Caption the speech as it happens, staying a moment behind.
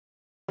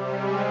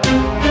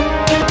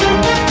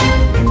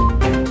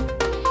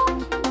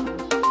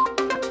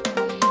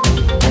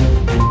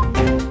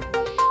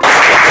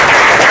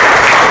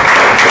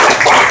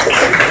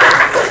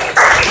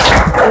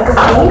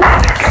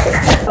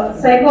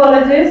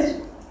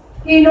Psychologist,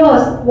 he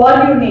knows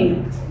what you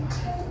need.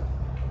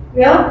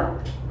 Yeah,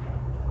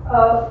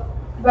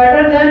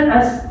 better than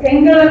us.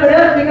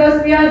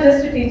 Because we are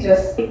just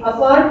teachers.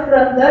 Apart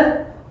from that,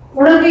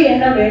 உனக்கு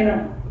என்ன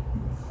வேணும்,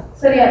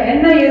 சரியா,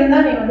 என்ன இருந்தா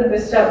நீ வந்து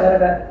பெஸ்டா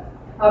வருவ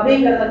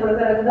அப்படிங்கறத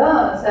கொடுக்கறதுக்கு தான்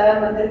சார்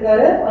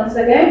வந்திருக்காரு. Once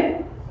again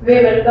we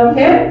welcome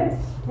him.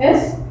 Yes,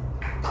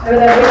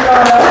 with a big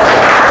round of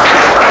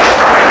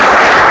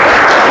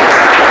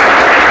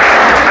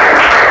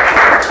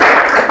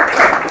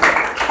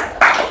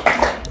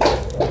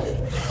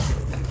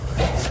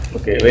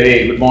Okay, very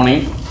good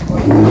morning.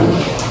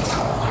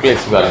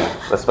 Please welcome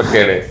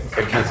respected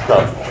technical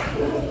staff,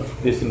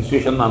 this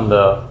institution and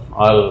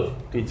all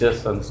teachers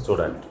and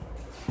students.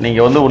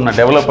 நீங்கள் வந்து உன்னை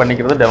டெவலப்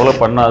பண்ணிக்கிறது,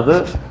 டெவலப் பண்ணாது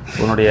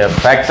உன்னுடைய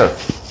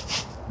ஃபேக்டர்ஸ்,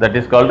 தட்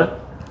இஸ் கால்டு,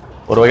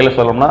 ஒரு வகையில்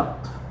சொல்லணும்னா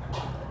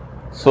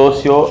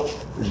socio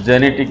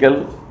genetical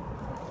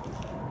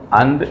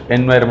and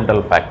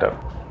என்வைரன்மெண்டல் factor,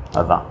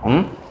 அதுதான்.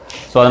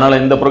 ஸோ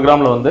அதனால் இந்த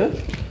ப்ரோக்ராமில் வந்து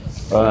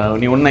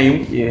நீ உன்னையும்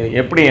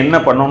எப்படி என்ன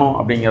பண்ணணும்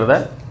அப்படிங்கிறத,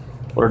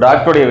 ஒரு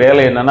டாக்டருடைய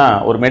வேலை என்னென்னா,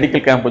 ஒரு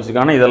மெடிக்கல் கேம்ப்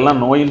வச்சுருக்காங்கன்னா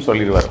இதெல்லாம் நோயின்னு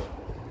சொல்லிடுவார்,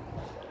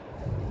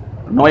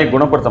 நோயை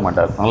குணப்படுத்த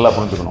மாட்டார். நல்லா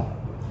புரிஞ்சுக்கணும்.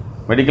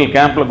 மெடிக்கல்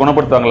கேம்பில்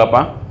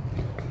குணப்படுத்துவாங்களாப்பா,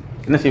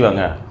 என்ன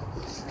செய்வாங்க,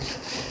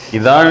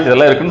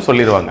 இதெல்லாம் இருக்குன்னு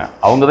சொல்லிடுவாங்க.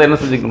 அவங்க தான் என்ன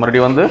செஞ்சுக்கணும்,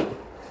 மறுபடியும் வந்து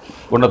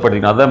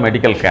குணப்படுத்திக்கணும். அதுதான்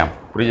மெடிக்கல் கேம்ப்.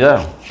 புரியுதா?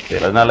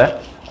 சரி, அதனால்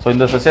ஸோ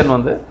இந்த செஷன்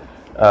வந்து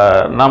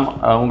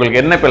உங்களுக்கு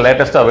என்ன இப்போ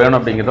லேட்டஸ்ட்டாக வேணும்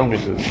அப்படிங்கிறத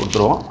உங்களுக்கு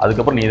கொடுத்துருவோம்.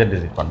 அதுக்கப்புறம் நீ தான்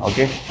டிசைட் பண்ண.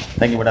 Okay,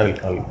 thank you madam,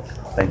 will call.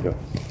 Thank you.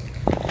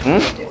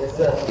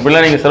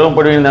 இப்படிலாம் நீங்கள்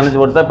சிரமப்படுவீங்கன்னு நினச்சி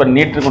கொடுத்தா இப்போ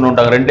நீட்டு கொண்டு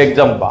வந்துட்டாங்க. 2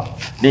 எக்ஸாம்ப்பா.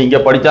 நீ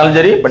இங்கே படித்தாலும்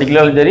சரி,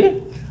 படிக்கலாலும் சரி,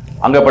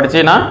 அங்கே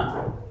படித்தீங்கன்னா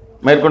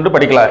மேற்கொண்டு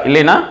படிக்கலாம்,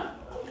 இல்லைன்னா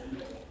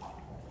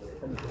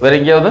வேறு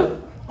எங்கேயாவது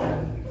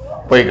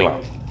போய்க்கலாம்.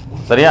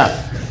 சரியா?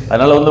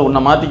 அதனால் வந்து உன்னை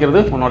மாற்றிக்கிறது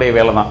உன்னுடைய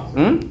வேலை தான்.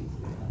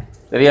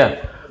 சரியா?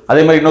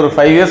 அதே மாதிரி இன்னொரு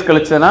 5 இயர்ஸ்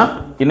கழிச்சுன்னா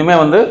இன்னுமே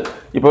வந்து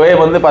இப்போவே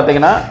வந்து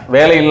பார்த்தீங்கன்னா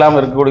வேலை இல்லாமல்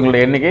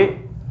இருக்கக்கூடியவங்களுடைய எண்ணிக்கை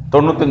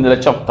 95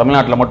 லட்சம்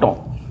தமிழ்நாட்டில் மட்டும்.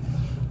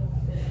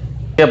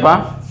 ஓகேப்பா?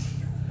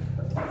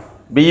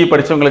 பிஇ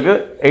படித்தவங்களுக்கு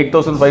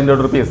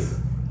 8,500 rupees,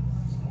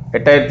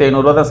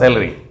 8,500 தான்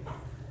சேலரி.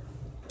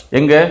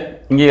 எங்கே?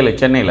 இங்கே இல்லை,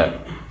 சென்னையில்.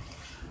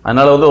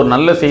 அதனால் வந்து ஒரு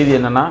நல்ல செய்தி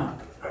என்னென்னா,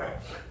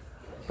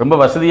 ரொம்ப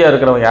வசதியாக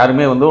இருக்கிறவங்க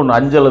யாருமே வந்து ஒன்று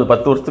 5 அல்லது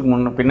 10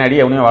 வருஷத்துக்கு பின்னாடி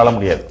எவனையும் வாழ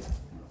முடியாது.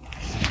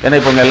 ஏன்னா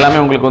இப்போ உங்கள் எல்லாமே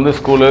உங்களுக்கு வந்து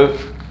ஸ்கூலு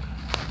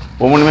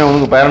ஒவ்வொன்றுமே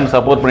வந்து பேரண்ட்ஸ்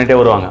சப்போர்ட் பண்ணிகிட்டே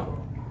வருவாங்க.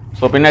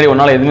 ஸோ பின்னாடி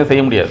உன்னால் எதுவுமே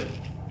செய்ய முடியாது.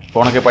 இப்போ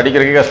உனக்கு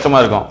படிக்கிறதுக்கே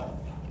கஷ்டமாக இருக்கும்,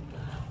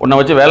 உன்னை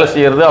வச்சு வேலை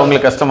செய்கிறது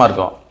அவங்களுக்கு கஷ்டமாக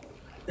இருக்கும்,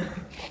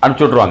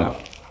 அனுப்பிச்சி விட்ருவாங்க.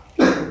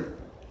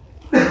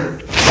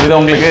 இது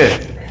உங்களுக்கு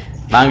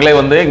நாங்களே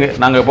வந்து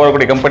நாங்கள்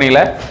போகக்கூடிய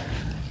கம்பெனியில்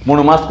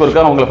 3 மாதத்துக்கு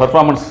ஒருக்கா உங்களை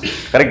பர்ஃபார்மன்ஸ்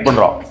கரெக்ட்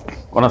பண்ணுறோம்,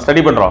 உன்னை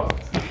ஸ்டடி பண்ணுறோம்.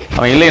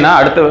 அவன் இல்லைன்னா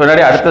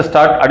அடுத்த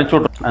ஸ்டார்ட் அடிச்சு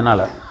விட்றோம்.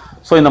 அதனால்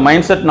ஸோ இந்த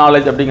மைண்ட் செட்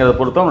நாலேஜ் அப்படிங்கிறத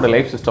பொறுத்து உன்னோட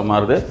லைஃப் சிஸ்டம்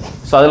மாறுது.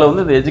 ஸோ அதில்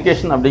வந்து இந்த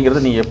எஜுகேஷன்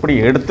அப்படிங்கிறது நீ எப்படி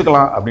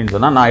எடுத்துக்கலாம் அப்படின்னு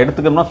சொன்னால், நான்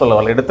எடுத்துக்கணும்னா சொல்ல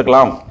வரல,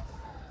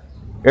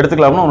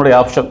 எடுத்துக்கலாம்னா உன்னுடைய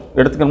ஆப்ஷன்,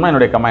 எடுத்துக்கணும்னா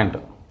என்னுடைய கமெண்ட்.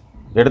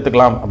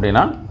 எடுத்துக்கலாம்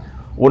அப்படின்னா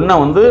உன்னை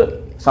வந்து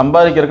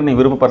சம்பாதிக்கிறதுக்கு நீ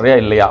விருப்பப்படுறியா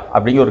இல்லையா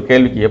அப்படிங்கிற ஒரு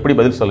கேள்விக்கு எப்படி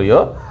பதில் சொல்லையோ,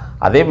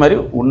 அதே மாதிரி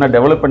உன்னை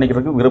டெவலப்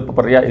பண்ணிக்கிறதுக்கு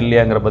விருப்பப்படுறியா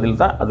இல்லையாங்கிற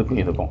பதில் தான்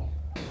அதுக்கும் இதுக்கும்.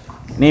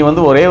 நீ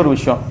வந்து ஒரே ஒரு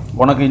விஷயம்,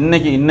 உனக்கு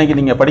இன்றைக்கி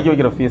நீங்கள் படிக்க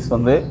வைக்கிற ஃபீஸ்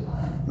வந்து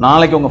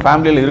நாளைக்கு உங்கள்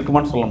ஃபேமிலியில்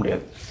இருக்குமான்னு சொல்ல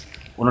முடியாது,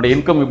 உன்னுடைய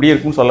இன்கம் இப்படி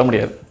இருக்குன்னு சொல்ல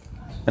முடியாது.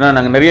 ஏன்னா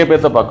நாங்கள் நிறைய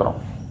பேர்த்த பார்க்குறோம்,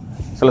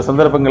 சில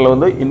சந்தர்ப்பங்களில்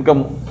வந்து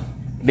இன்கம்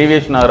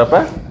டீவியேஷன் ஆகிறப்ப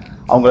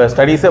அவங்க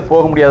ஸ்டடீஸே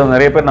போக முடியாத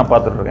நிறைய பேர் நான்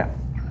பார்த்துட்ருக்கேன்.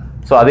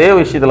 ஸோ அதே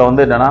விஷயத்தில்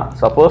வந்து என்னென்னா,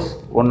 சப்போஸ்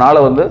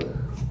உன்னால் வந்து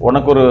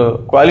உனக்கு ஒரு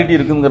குவாலிட்டி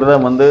இருக்குங்கிறத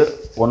வந்து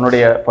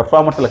உன்னுடைய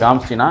பர்ஃபார்மன்ஸில்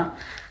காமிச்சின்னா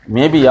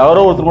மேபி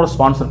யாரோ ஒருத்தர் கூட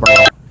ஸ்பான்சர்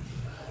பண்ணுவாங்க.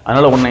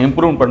 அதனால் உன்னை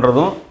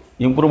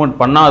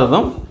இம்ப்ரூவ்மெண்ட்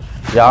பண்ணாததும்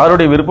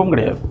யாருடைய விருப்பம்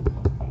கிடையாது.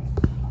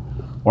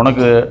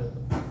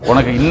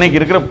 உனக்கு இன்றைக்கி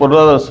இருக்கிற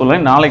பொருளாதார சூழ்நிலை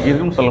நாளைக்கு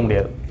இருக்குன்னு சொல்ல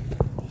முடியாது.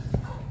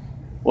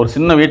 ஒரு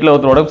சின்ன வீட்டில்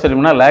ஒருத்தர் உடம்பு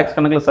சரியில்லைன்னா லேக்ஸ்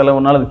கணக்கில்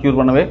செலவுனால அது க்யூர்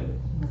பண்ணவே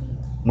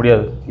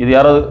முடியாது. இது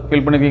யாராவது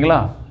ஃபீல் பண்ணியிருக்கீங்களா?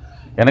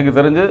 எனக்கு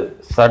தெரிஞ்சு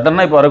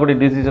சடனாக இப்போ வரக்கூடிய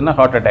டிசீஸ்னா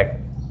ஹார்ட் அட்டாக்.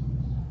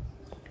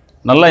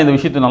 நல்லா இந்த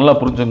விஷயத்தை நல்லா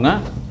புரிஞ்சுங்க.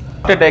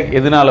 ஹார்ட் அட்டாக்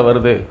எதனால்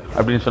வருது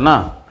அப்படின்னு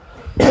சொன்னால்,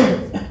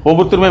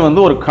 ஒவ்வொருத்தருமே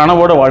வந்து ஒரு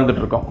கனவோடு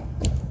வாழ்ந்துட்டுருக்கோம்.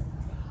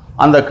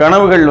 அந்த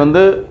கனவுகள்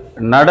வந்து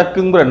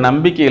நடக்குங்கிற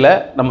நம்பிக்கையில்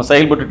நம்ம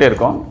செயல்பட்டுகிட்டே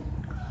இருக்கோம்.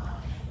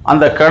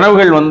 அந்த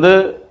கனவுகள் வந்து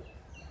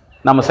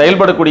நம்ம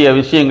செயல்படக்கூடிய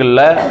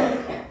விஷயங்களில்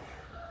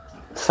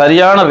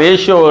சரியான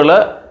ரேஷியோவில்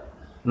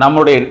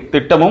நம்மளுடைய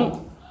திட்டமும்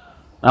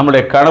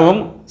நம்முடைய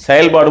கனவும்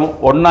செயல்பாடும்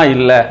ஒன்றா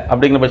இல்லை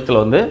அப்படிங்கிற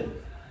பட்சத்தில் வந்து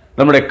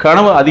நம்முடைய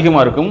கனவு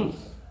அதிகமாக இருக்கும்,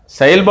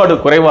 செயல்பாடு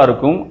குறைவாக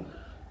இருக்கும்,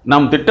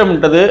 நாம்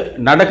திட்டமிட்டது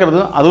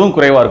நடக்கிறதும் அதுவும்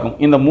குறைவாக இருக்கும்.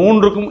 இந்த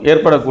 3க்கும்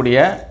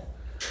ஏற்படக்கூடிய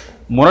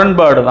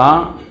முரண்பாடு தான்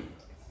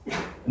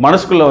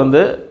மனசுக்குள்ளே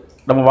வந்து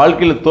நம்ம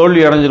வாழ்க்கையில்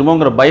தோல்வி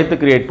அடைஞ்சிருமோங்கிற பயத்தை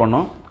கிரியேட்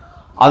பண்ணும்.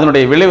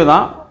 அதனுடைய விளைவு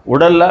தான்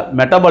உடலில்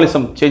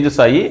மெட்டபாலிசம் சேஞ்சஸ்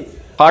ஆகி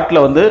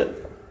ஹார்ட்டில் வந்து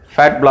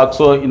ஃபேட்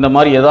பிளாக்ஸோ இந்த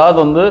மாதிரி ஏதாவது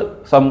வந்து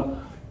சம்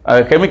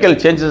கெமிக்கல்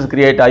சேஞ்சஸ்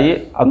கிரியேட் ஆகி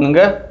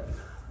அங்கங்கே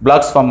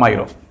பிளாக்ஸ் ஃபார்ம்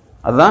ஆகிடும்.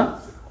 அதுதான்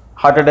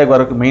ஹார்ட் அட்டாக்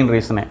வரதுக்கு மெயின்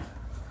ரீசனே.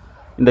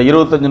 இந்த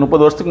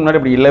 25-30 வருஷத்துக்கு முன்னாடி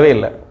இப்படி இல்லவே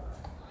இல்லை.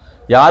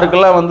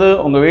 யாருக்கெல்லாம் வந்து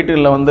உங்கள்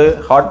வீட்டுகளில் வந்து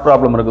ஹார்ட்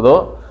ப்ராப்ளம் இருக்குதோ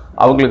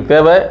அவங்களுக்கு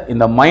தேவை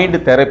இந்த மைண்ட்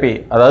தெரப்பி,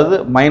 அதாவது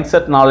மைண்ட்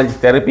செட் நாலேஜ்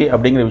தெரப்பி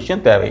அப்படிங்கிற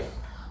விஷயம் தேவை.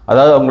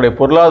 அதாவது அவங்களுடைய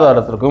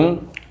பொருளாதாரத்திற்கும்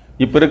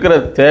இப்போ இருக்கிற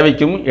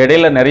தேவைக்கும்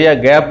இடையில நிறைய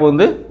கேப்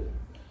வந்து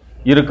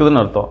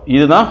இருக்குதுன்னு அர்த்தம்.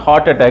 இதுதான்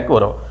ஹார்ட் அட்டாக்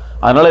வரும்.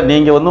 அதனால்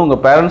நீங்கள் வந்து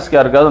உங்கள் பேரண்ட்ஸ்க்கு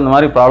யாருக்காவது இந்த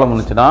மாதிரி ப்ராப்ளம்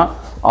இருந்துச்சுன்னா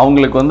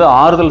அவங்களுக்கு வந்து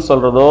ஆறுதல்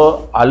சொல்கிறதோ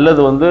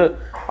அல்லது வந்து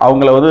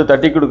அவங்கள வந்து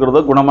தட்டி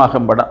கொடுக்குறதோ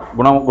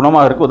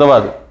குணமாகறதுக்கு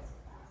உதவாது.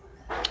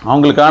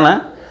 அவங்களுக்கான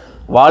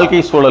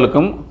வாழ்க்கை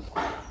சூழலுக்கும்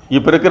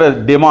இப்போ இருக்கிற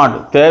டிமாண்ட்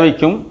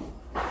தேவைக்கும்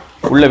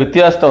உள்ள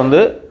வித்தியாசத்தை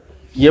வந்து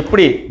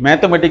எப்படி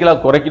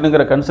மேத்தமெட்டிக்கலாக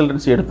குறைக்கணுங்கிற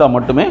கன்சல்டன்சி எடுத்தால்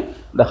மட்டுமே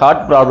இந்த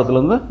ஹார்ட்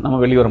ப்ராப்ளத்துலேருந்து நம்ம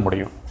வெளியே வர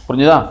முடியும்.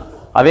 புரிஞ்சுதா?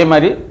 அதே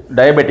மாதிரி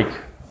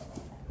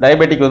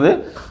டயபெட்டிக் வந்து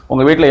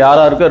உங்கள் வீட்டில்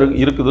யாராருக்கு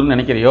இருக்குதுன்னு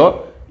நினைக்கிறியோ,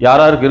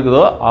 யாராருக்கு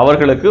இருக்குதோ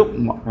அவர்களுக்கு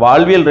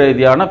வாழ்வியல்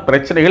ரீதியான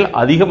பிரச்சனைகள்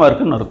அதிகமாக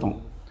இருக்குதுன்னு அர்த்தம்.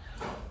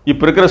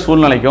 இப்போ இருக்கிற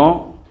சூழ்நிலைக்கும்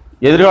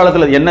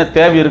எதிர்காலத்தில் என்ன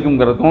தேவை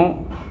இருக்குங்கிறதுக்கும்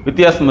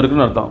வித்தியாசம்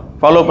இருக்குதுன்னு அர்த்தம்.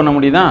 ஃபாலோ பண்ண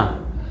முடியுதா?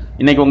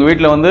 இன்றைக்கி உங்கள்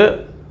வீட்டில் வந்து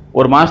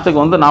ஒரு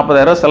மாதத்துக்கு வந்து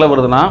 40,000 செலவு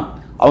வருதுன்னா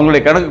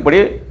அவங்களுடைய கணக்குப்படி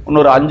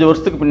இன்னொரு 5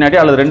 வருஷத்துக்கு பின்னாடி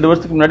அல்லது 2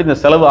 வருஷத்துக்கு முன்னாடி இந்த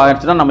செலவு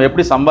ஆயிடுச்சுன்னா நம்ம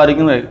எப்படி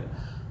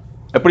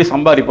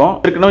சம்பாதிப்போம்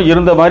இருக்கணும்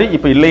இருந்த மாதிரி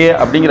இப்போ இல்லையே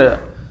அப்படிங்கிற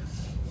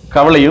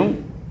கவலையும்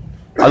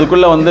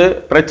அதுக்குள்ளே வந்து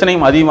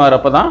பிரச்சனையும்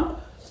அதிகமாகிறப்ப தான்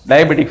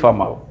டயபெட்டிக்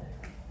ஃபார்ம் ஆகும்.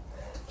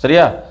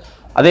 சரியா?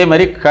 அதே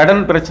மாதிரி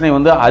கடன் பிரச்சனை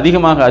வந்து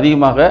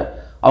அதிகமாக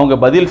அவங்க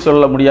பதில்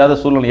சொல்ல முடியாத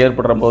சூழ்நிலை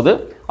ஏற்படுற போது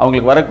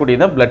அவங்களுக்கு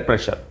வரக்கூடியது பிளட்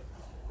ப்ரெஷர்.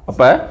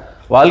 அப்போ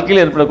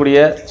வாழ்க்கையில் ஏற்படக்கூடிய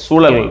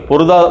சூழல்கள்,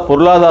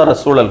 பொருளாதார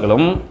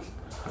சூழல்களும்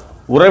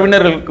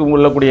உறவினர்களுக்கு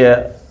உள்ளக்கூடிய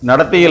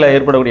நடத்தையில்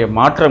ஏற்படக்கூடிய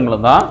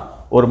மாற்றங்களும் தான்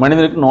ஒரு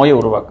மனிதனுக்கு நோயை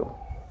உருவாக்கும்.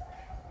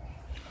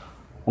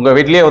 உங்கள்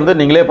வீட்டிலே வந்து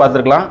நீங்களே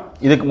பார்த்துருக்கலாம்.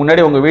 இதுக்கு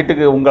முன்னாடி உங்கள்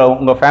வீட்டுக்கு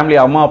உங்கள் ஃபேமிலி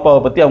அம்மா அப்பாவை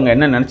பற்றி அவங்க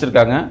என்ன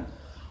நினச்சிருக்காங்க,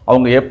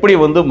 அவங்க எப்படி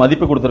வந்து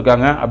மதிப்பு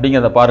கொடுத்துருக்காங்க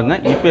அப்படிங்கிறத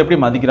பாருங்கள். இப்போ எப்படி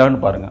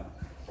மதிக்கிறாங்கன்னு பாருங்கள்.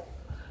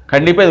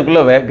 கண்டிப்பாக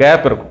இதுக்குள்ளே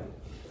கேப் இருக்கும்.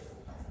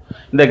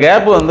 இந்த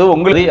கேப் வந்து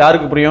உங்களுக்கு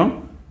யாருக்கு புரியும்?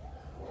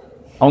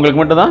 அவங்களுக்கு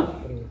மட்டும்தான்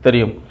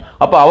தெரியும்.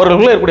 அப்போ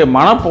அவர்களுக்குள்ள இருக்கக்கூடிய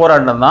மன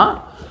போராட்டம் தான்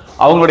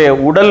அவங்களுடைய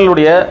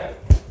உடலுடைய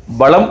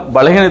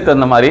பலகீனத்தை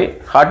தகுந்த மாதிரி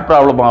ஹார்ட்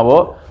ப்ராப்ளமாகவோ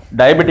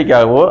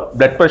டயபெட்டிக்காகவோ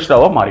பிளட்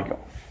ப்ரெஷராகவோ மாறிக்கும்.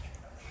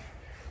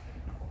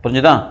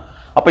 புரிஞ்சுதா?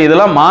 அப்போ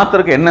இதெல்லாம்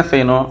மாற்றுறதுக்கு என்ன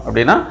செய்யணும்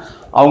அப்படின்னா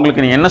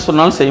அவங்களுக்கு நீங்கள் என்ன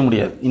சொன்னாலும் செய்ய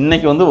முடியாது.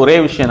 இன்றைக்கி வந்து ஒரே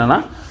விஷயம் என்னென்னா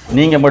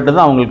நீங்கள்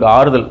மட்டும்தான் அவங்களுக்கு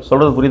ஆறுதல்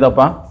சொல்கிறது.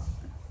 புரியுதாப்பா?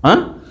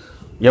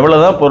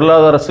 எவ்வளோ தான்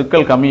பொருளாதார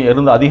சிக்கல்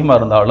அதிகமாக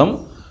இருந்தாலும்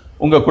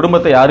உங்கள்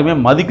குடும்பத்தை யாருமே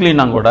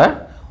மதிக்கலைன்னா கூட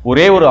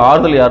ஒரே ஒரு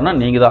ஆறுதல் யாருன்னா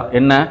நீங்கள் தான்.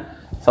 என்ன,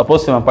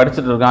 சப்போஸ் இவன்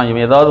படிச்சுட்டு இருக்கான்,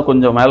 இவன் ஏதாவது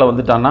கொஞ்சம் மேலே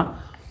வந்துட்டான்னா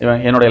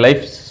இவன் என்னுடைய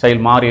லைஃப் ஸ்டைல்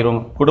மாறிடும்,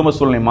 குடும்ப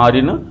சூழ்நிலை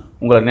மாறின்னு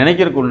உங்களை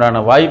நினைக்கிறதுக்கு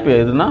உண்டான வாய்ப்பு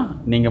எதுனா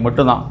நீங்கள்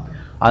மட்டும்தான்.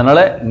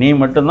 அதனால் நீ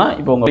மட்டும்தான்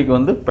இப்போ உங்களுக்கு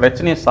வந்து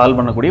பிரச்சனையை சால்வ்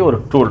பண்ணக்கூடிய ஒரு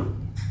டூல்.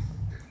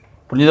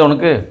 புரிஞ்சுதா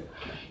உனக்கு?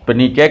 இப்போ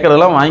நீ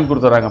கேட்குறதெல்லாம் வாங்கி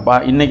கொடுத்துட்றாங்கப்பா.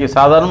 இன்றைக்கி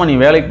சாதாரணமாக நீ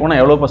வேலைக்கு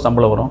போனால் எவ்வளோப்பா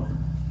சம்பளம் வரும்?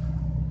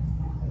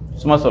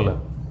 சும்மா சொல்லு.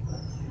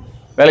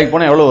 வேலைக்கு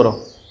போனால் எவ்வளோ வரும்?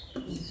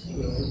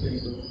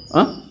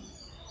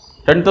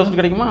 10,000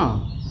 கிடைக்குமா?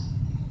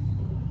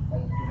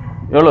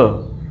 எவ்வளோ?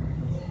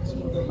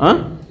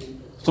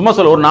 சும்மா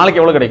சொல்லு. ஒரு நாளைக்கு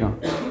எவ்வளோ கிடைக்கும்?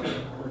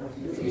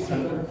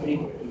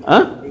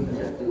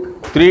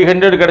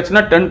 300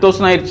 கிடச்சுன்னா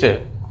 10,000 ஆயிடுச்சு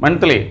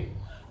மந்த்லி.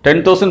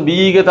 10,000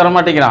 பிஇக்கே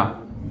தரமாட்டேங்கிறான்,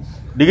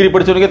 டிகிரி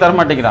படித்தவனுக்கே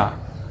தரமாட்டேங்கிறான்.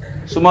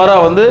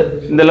 சுமாராக வந்து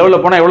இந்த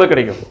லெவலில் போனால் எவ்வளோ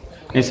கிடைக்கும்?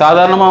 நீ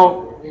சாதாரணமாக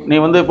நீ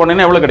வந்து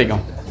போனீங்கன்னா எவ்வளோ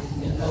கிடைக்கும்?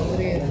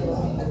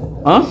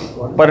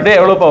 பர் டே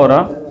எவ்வளோப்பா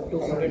வரும்?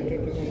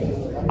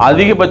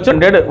 அதிகபட்சம்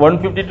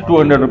 150 to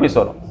 200 rupees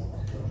வரும்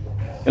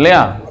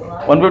இல்லையா?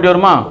 150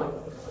 வருமா?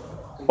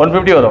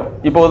 150 வரும்.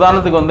 இப்போ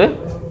உதாரணத்துக்கு வந்து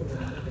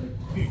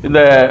இந்த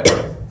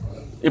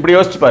இப்படி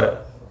யோசிச்சுப்பாரு.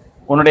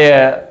 உன்னுடைய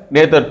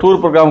நேற்று டூர்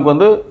ப்ரோக்ராமுக்கு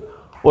வந்து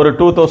ஒரு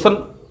 2,000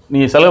 நீ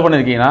செலவு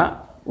பண்ணியிருக்கீங்கன்னா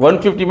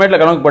 150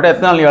 மேட்டில் கணக்கு போட்டால்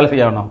எத்தனை நாள் நீ வேலை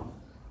செய்ய வேணும்?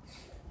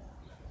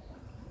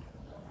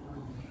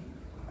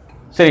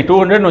 சரி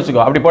 200ன்னு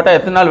வச்சுக்கோ. அப்படி போட்டால்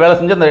எத்தனை நாள் வேலை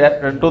செஞ்சு அந்த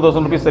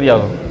 2,000 rupees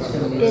சரியாகும்?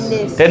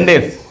 10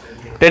 days.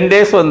 10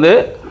 days வந்து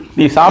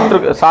நீ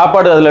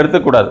சாப்பாடு அதில்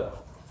எடுத்துக்கூடாது,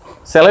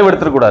 செலவு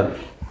எடுத்துக்கூடாது.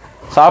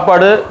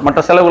 சாப்பாடு மற்ற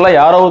செலவுலாம்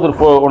யாராவது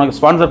உனக்கு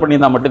ஸ்பான்சர்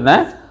பண்ணியிருந்தால்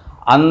மட்டும்தான்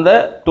அந்த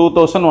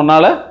 2,000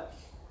 உன்னால்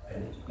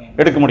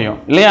எடுக்க முடியும்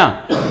இல்லையா?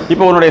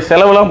 இப்போ உன்னுடைய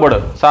செலவுலாம் போடு.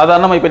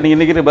 சாதாரணமாக இப்போ நீங்கள்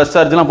இன்றைக்கி பஸ்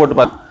சார்ஜ்லாம் போட்டு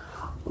பாரு.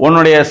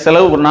 உன்னுடைய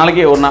செலவு ஒரு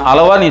நாளைக்கு ஒரு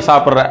அளவாக நீ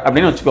சாப்பிட்ற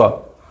அப்படின்னு வச்சுக்கோ.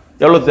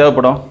 எவ்வளோ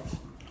தேவைப்படும்?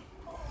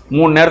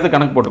 3 நேரத்துக்கு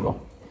கணக்கு போட்டுக்கோ.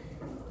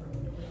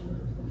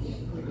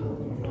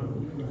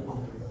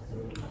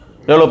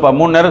 எவ்வளோப்பா?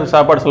 3 நேரத்துக்கு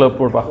சாப்பாடு செலவு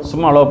போடுப்பா.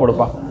 சும்மா அளவாக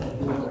போடுப்பா.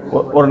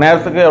 ஒரு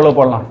நேரத்துக்கு எவ்வளோ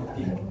போடலாம்?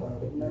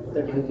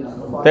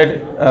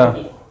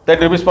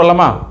 30 rupees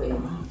போடலாமா?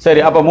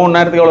 சரி, அப்போ 3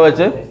 நேரத்துக்கு எவ்வளோ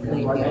வச்சு?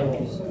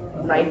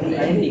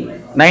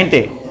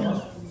 90.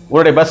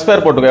 உங்களுடைய பஸ்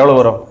ஃபேர் போட்டுக்கோ. எவ்வளோ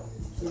வரும்?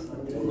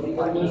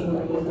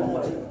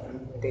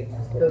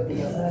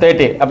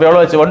 30. அப்போ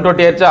எவ்வளோ வச்சு?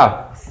 120 ஆச்சா?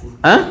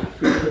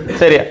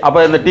 சரி, அப்போ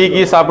இந்த டீ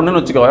கீ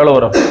சாப்பிடணும்னு வச்சுக்கோ. எவ்வளோ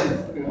வரும்?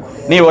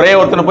 நீ ஒரே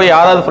ஒருத்தனை போய்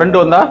யாராவது ஃப்ரெண்டு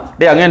வந்தா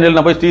டே அங்கே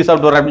நான் போய் டீ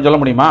சாப்பிட்டு வரேன் அப்படின்னு சொல்ல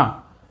முடியுமா?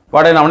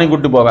 வாடகை நான் அவனையும்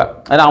கூப்பிட்டு போவேன்.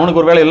 ஏன்னா அவனுக்கு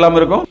ஒரு வேலை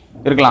இல்லாமல்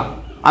இருக்கலாம்.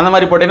 அந்த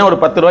மாதிரி போட்டீங்கன்னா ஒரு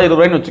 10 ரூபா 20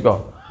 ரூபாய்னு வச்சுக்கோ.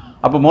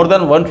 அப்போ மோர்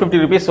தேன்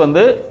 150 rupees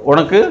வந்து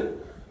உனக்கு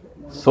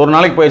ஒரு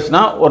நாளைக்கு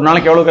போயிடுச்சுன்னா ஒரு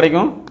நாளைக்கு எவ்வளோ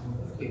கிடைக்கும்?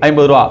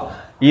 50 ரூபா.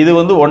 இது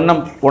வந்து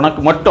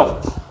உனக்கு மட்டும்.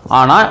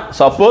 ஆனால்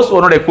சப்போஸ்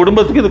உன்னுடைய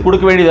குடும்பத்துக்கு இது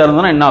கொடுக்க வேண்டியதாக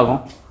இருந்ததுன்னா என்ன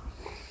ஆகும்?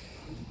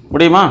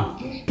 முடியுமா?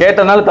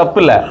 கேட்டனால தப்பு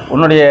இல்லை.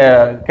 உன்னுடைய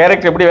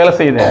கேரக்டர் எப்படி வேலை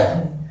செய்யுது?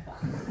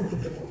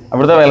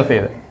 அப்படிதான் வேலை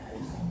செய்யுது.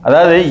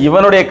 அதாவது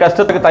இவனுடைய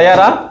கஷ்டத்துக்கு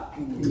தயாரா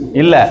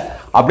இல்லை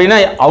அப்படின்னா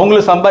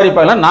அவங்களும்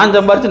சம்பாதிப்பாங்க. நான்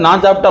சம்பாரிச்சு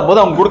நான் சாப்பிட்டா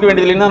போதும், அவங்க கொடுக்க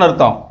வேண்டியது இல்லைன்னு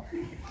அர்த்தம்.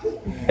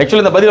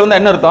 ஆக்சுவலி இந்த பதில் வந்து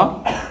என்ன அர்த்தம்?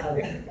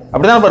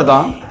 அப்படிதான்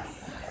அர்த்தம்.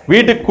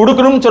 வீட்டுக்கு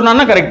கொடுக்கணும்னு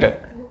சொன்னா கரெக்டு.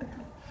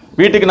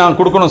 வீட்டுக்கு நான்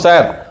கொடுக்கணும்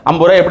சார்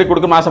 50 ரூபாய் எப்படி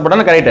கொடுக்கணும்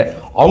ஆசைப்பட்டாலும் கரெக்டு.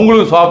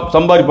 அவங்களும்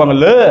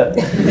சம்பாதிப்பாங்கல்ல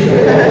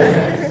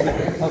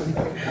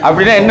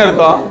அப்படின்னா என்ன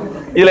அர்த்தம்?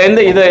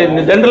 இதுல இதை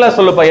ஜென்ரலா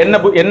சொல்லுப்பா.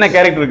 என்ன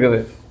கேரக்டர் இருக்குது?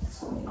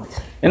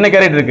 என்ன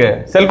கேரக்டர் இருக்கு?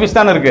 செல்ஃபிஷ்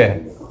தானே இருக்கு.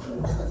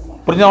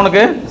 புரிஞ்சா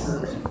உனக்கு?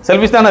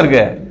 செல்ஃபிஷ் தானே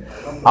இருக்கு.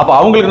 அப்ப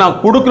அவங்களுக்கு நான்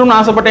கொடுக்கணும்னு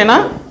ஆசைப்பட்டேன்னா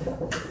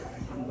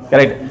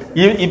கரெக்ட்.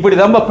 இப்படி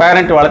தான்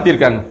பேரண்ட்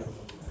வளர்த்திருக்காங்க.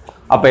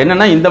 அப்ப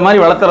என்னன்னா இந்த மாதிரி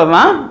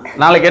வளர்த்துறதுனா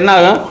நாளைக்கு என்ன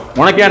ஆகும்?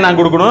 உனக்கே நான்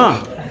கொடுக்கணும்.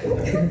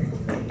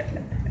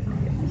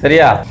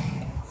 சரியா?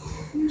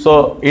 ஸோ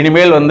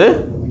இனிமேல் வந்து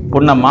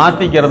உன்னை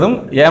மாத்திக்கிறதும்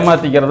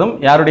ஏமாத்திக்கிறதும்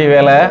யாருடைய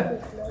வேலை?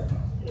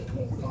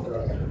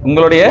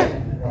 உங்களுடைய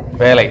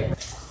வேலை.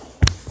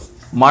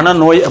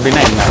 மனநோய்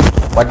அப்படின்னா என்ன?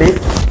 What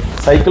is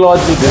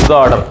psychological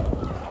disorder?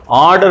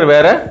 Order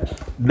வேற,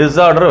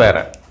 டிஸார்டர் வேற.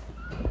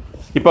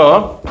 இப்போ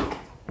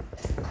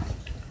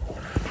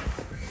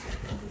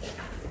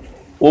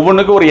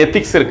ஒவ்வொன்றுக்கும் ஒரு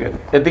எத்திக்ஸ் இருக்கு.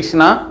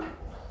 எத்திக்ஸ்னா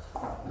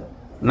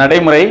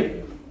நடைமுறை,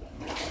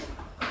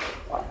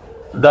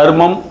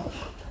 தர்மம்,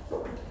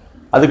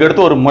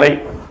 அதுக்கடுத்து ஒரு முறை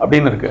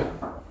அப்படின்னு இருக்கு.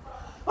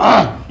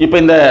 இப்போ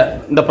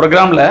இந்த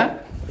ப்ரோக்ராமில்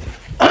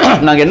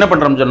நாங்கள் என்ன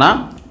பண்ணுறோம்னு சொன்னால்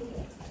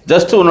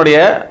ஜஸ்ட் உன்னுடைய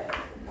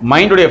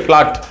மைண்டுடைய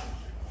ஃப்ளாட்,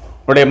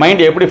 உன்னுடைய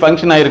மைண்ட் எப்படி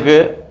ஃபங்க்ஷன் ஆகிருக்கு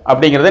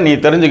அப்படிங்கிறத நீ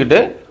தெரிஞ்சுக்கிட்டு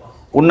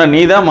உன்னை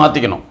நீ தான்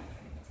மாற்றிக்கணும்.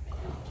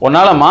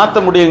 உன்னால் மாற்ற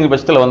முடியுங்கிற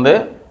பட்சத்தில் வந்து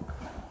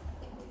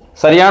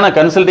சரியான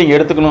கன்சல்டிங்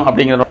எடுத்துக்கணும்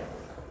அப்படிங்கிற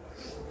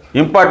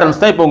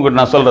இம்பார்ட்டன்ஸ் தான் இப்போ உங்களுக்கு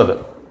நான் சொல்கிறது.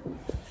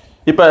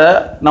 இப்போ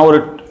நான் ஒரு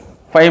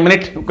 5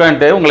 minutes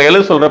உட்காந்துட்டு உங்களை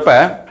எழுத சொல்கிறப்ப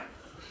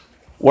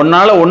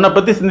உன்னால் உன்னை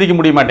பற்றி சிந்திக்க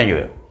முடிய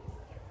மாட்டேங்குது.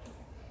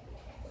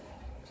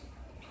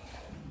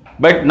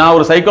 பட் நான்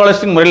ஒரு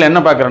சைக்காலஜிஸ்ட் முறையில் என்ன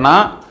பார்க்குறேன்னா,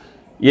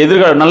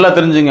 எதிர்காலம் நல்லா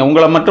தெரிஞ்சுங்க,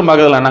 உங்களை மட்டும்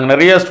பார்க்கறதில்ல, நாங்கள்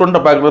நிறைய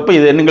ஸ்டூடெண்ட்டை பார்க்குறப்ப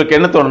இது எங்களுக்கு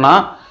என்ன தோணுன்னா,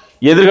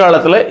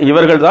 எதிர்காலத்தில்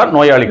இவர்கள் தான்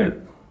நோயாளிகள்.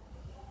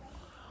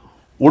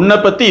 உன்னை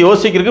பற்றி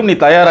யோசிக்கிறதுக்கு நீ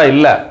தயாராக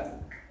இல்லை.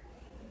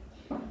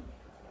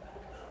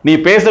 நீ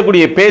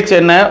பேசக்கூடிய பேச்சு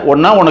என்ன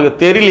ஒன்றா உனக்கு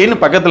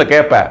தெரியலேன்னு பக்கத்தில்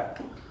கேட்ப.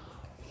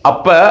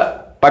 அப்போ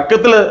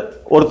பக்கத்தில்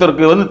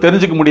ஒருத்தருக்கு வந்து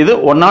தெரிஞ்சுக்க முடியுது,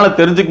 ஒன்னால்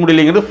தெரிஞ்சுக்க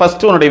முடியலைங்கிறது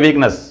ஃபர்ஸ்ட் உன்னுடைய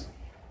வீக்னஸ்.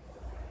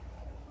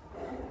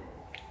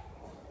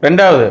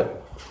 ரெண்டாவது,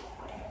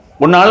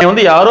 உன்னால்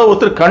வந்து யாரோ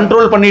ஒருத்தர்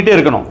கண்ட்ரோல் பண்ணிகிட்டே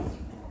இருக்கணும்.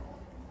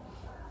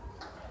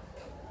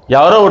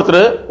 யாரோ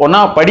ஒருத்தர் ஒன்றா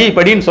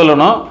படின்னு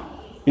சொல்லணும்,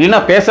 இல்லைன்னா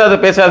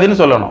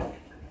பேசாதுன்னு சொல்லணும்.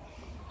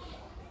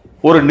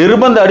 ஒரு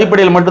நிர்பந்த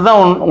அடிப்படையில் மட்டும்தான்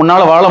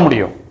உன்னால் வாழ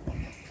முடியும்.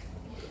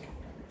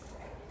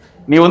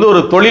 நீ வந்து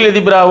ஒரு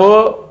தொழிலதிபராவோ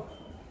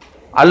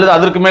அல்லது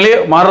அதற்கு மேலே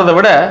மாறுறதை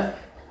விட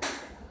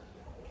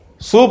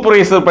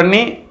சூப்பர்வைசர் பண்ணி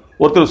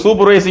ஒருத்தர்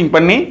சூப்பர்வைசிங்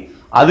பண்ணி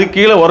அது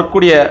கீழே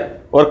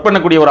ஒர்க்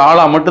பண்ணக்கூடிய ஒரு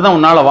ஆளாக மட்டும்தான்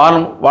உன்னால்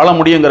வாழ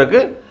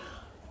முடியுங்கிறதுக்கு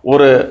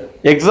ஒரு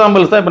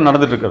எக்ஸாம்பிள்ஸ் தான் இப்போ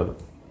நடந்துட்டு இருக்கிறது.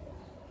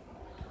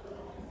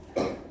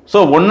 ஸோ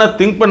ஒன்றை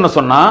திங்க் பண்ண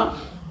சொன்னால்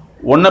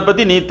உன்னை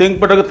பற்றி நீ திங்க்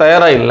பண்ணுறதுக்கு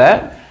தயாராக இல்லை.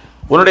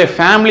 உன்னுடைய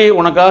ஃபேமிலி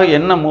உனக்காக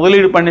என்ன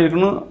முதலீடு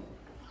பண்ணியிருக்குன்னு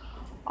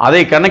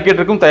அதை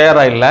கணக்கிட்டுருக்கும்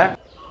தயாராக இல்லை.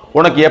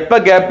 உனக்கு எப்போ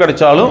கேப்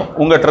கிடைச்சாலும்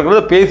உங்கள்கிட்ட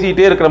இருக்கிறத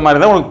பேசிக்கிட்டே இருக்கிற மாதிரி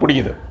தான் உனக்கு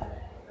பிடிக்குது.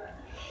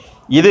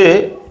 இது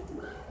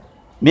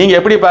நீங்கள்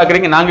எப்படி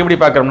பார்க்குறீங்க, நாங்கள் எப்படி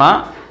பார்க்குறோம்னா,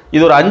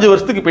 இது ஒரு 5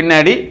 வருஷத்துக்கு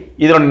பின்னாடி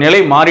இதோட நிலை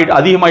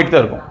அதிகமாகிட்டு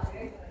தான் இருக்கும்.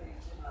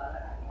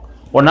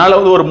 உன்னால்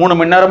வந்து ஒரு 3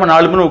 மணி நேரமோ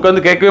 4 மணி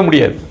உட்காந்து கேட்கவே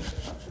முடியாது.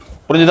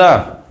 புரிஞ்சுதா?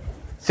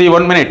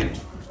 1 minute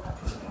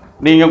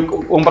நீங்கள்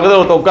உங்கள் பக்கத்தில்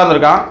ஒருத்தர்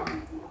உட்காந்துருக்கான்,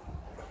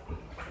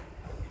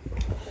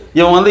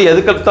 இவன் வந்து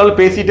எதுக்கெடுத்தாலும்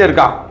பேசிகிட்டே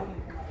இருக்கான்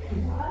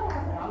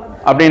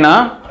அப்படின்னா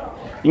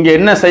இங்கே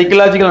என்ன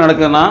சைக்கலாஜிக்கல்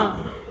நடக்குதுன்னா,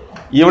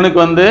 இவனுக்கு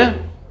வந்து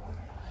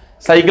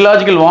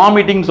சைக்கலாஜிக்கல்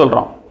வாமிட்டிங்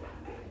சொல்கிறோம்.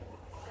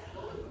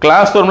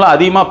 கிளாஸ் ரூமில்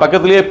அதிகமாக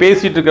பக்கத்துலேயே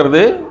பேசிகிட்டு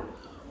இருக்கிறது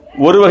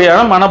ஒரு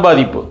வகையான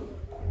மனபாதிப்பு.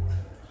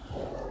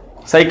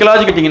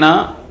 சைக்கலாஜிக்கிட்டிங்கன்னா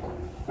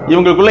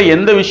இவங்களுக்குள்ள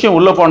எந்த விஷயம்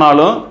உள்ளே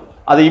போனாலும்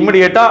அது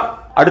இம்மிடியேட்டாக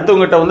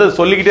அடுத்தவங்ககிட்ட வந்து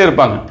சொல்லிக்கிட்டே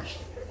இருப்பாங்க.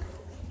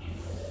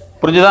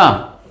 புரிஞ்சுதா?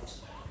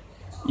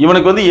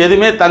 இவனுக்கு வந்து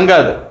எதுவுமே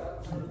தங்காது.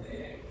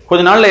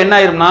 கொஞ்ச நாளில் என்ன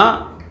ஆயிரும்னா,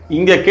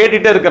 இங்கே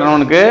கேட்டுகிட்டே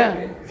இருக்கிறவனுக்கு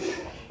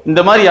இந்த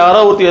மாதிரி யாரோ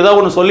ஒருத்தர் ஏதோ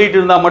ஒன்று சொல்லிட்டு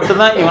இருந்தால்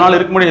மட்டும்தான் இவனால்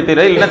இருக்க முடியாது,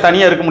 தெரியல, இல்லைன்னா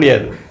தனியாக இருக்க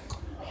முடியாது.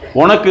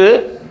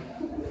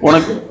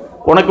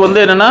 உனக்கு வந்து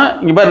என்னென்னா,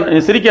 இங்கே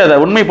பாரு, சிரிக்காத,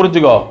 உண்மை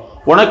புரிஞ்சுக்கோ.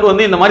 உனக்கு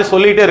வந்து இந்த மாதிரி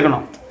சொல்லிகிட்டே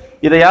இருக்கணும்.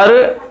 இதை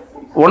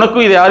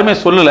உனக்கும் இதை யாருமே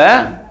சொல்லலை.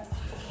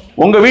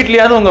 உங்கள்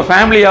வீட்லையாவது உங்கள்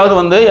ஃபேமிலியாவது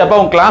வந்து எப்போ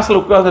உங்கள் கிளாஸில்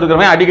உட்கார்ந்து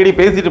இருக்கிறவன் அடிக்கடி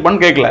பேசிட்டு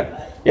இருப்பான்னு கேட்கல.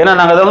 ஏன்னா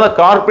நாங்கள் அதை வந்து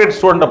கார்பரேட்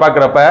ஸ்டூடெண்ட்டை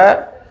பார்க்குறப்ப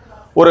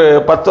ஒரு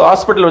 10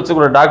 ஹாஸ்பிட்டல்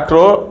வச்சுக்கிற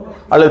டாக்டரோ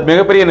அல்லது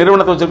மிகப்பெரிய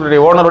நிறுவனத்தை வச்சுருக்கிற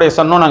ஓனருடைய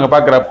சன்னோ நாங்கள்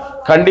பார்க்குறப்ப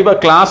கண்டிப்பாக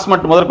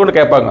கிளாஸ்மேட் முதற்கொண்டு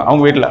கேட்பாங்க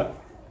அவங்க வீட்டில்.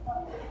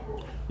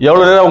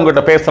 எவ்வளோ நேரம்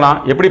உங்ககிட்ட பேசுகிறான்,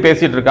 எப்படி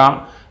பேசிகிட்டு இருக்கான்,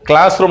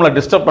 கிளாஸ் ரூமில்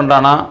டிஸ்டர்ப்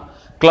பண்ணுறானா,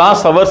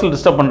 கிளாஸ் ஹவர்ஸில்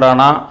டிஸ்டர்ப்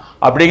பண்ணுறானா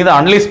அப்படிங்கிறத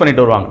அனலைஸ்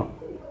பண்ணிட்டு வருவாங்க.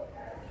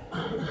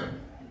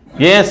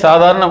 ஏன்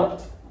சாதாரண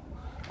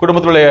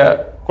குடும்பத்துடைய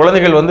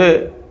குழந்தைகள் வந்து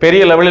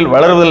பெரிய லெவலில்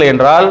வளருவதில்லை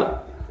என்றால்,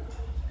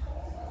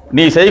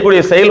 நீ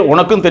செய்யக்கூடிய செயல்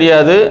உனக்கும்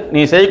தெரியாது,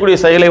 நீ செய்யக்கூடிய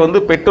செயலை வந்து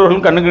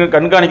பெற்றோர்களும்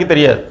கண்காணிக்க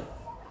தெரியாது.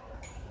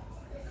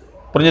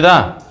 புரிஞ்சுதா?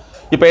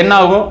 இப்போ என்ன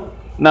ஆகும்,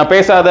 நான்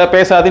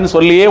பேசாதன்னு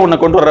சொல்லியே உன்னை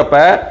கொண்டு வர்றப்ப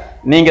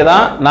நீங்கள்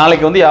தான்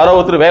நாளைக்கு வந்து யாரோ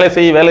ஒருத்தர் வேலை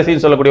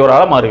செய்யன்னு சொல்லக்கூடிய ஒரு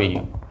ஆளாக மாறுவீங்க.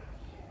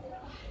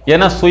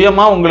 ஏன்னா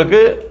சுயமாக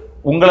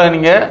உங்களை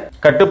நீங்கள்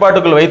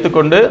கட்டுப்பாட்டுக்குள்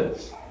வைத்துக்கொண்டு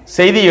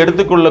செய்தி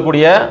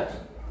எடுத்துக்கொள்ளக்கூடிய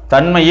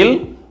தன்மையில்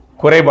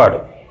குறைபாடு.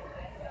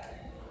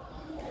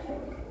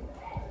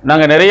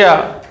 நாங்கள் நிறையா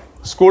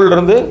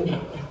ஸ்கூல்லேருந்து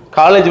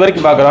காலேஜ்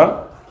வரைக்கும் பார்க்குறோம்.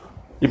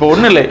 இப்போ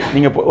ஒன்றும் இல்லை,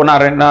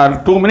 நீங்கள் நான்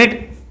 2 மினிட்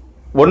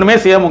ஒன்றுமே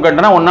செய்யாமல்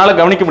உட்காந்துட்டேன்னா உன்னால்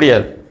கவனிக்க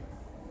முடியாது,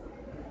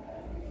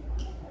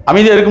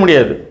 அமைதியாக இருக்க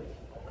முடியாது.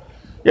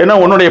 ஏன்னா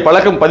உன்னுடைய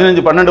பழக்கம்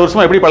 15-12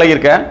 வருஷமாக எப்படி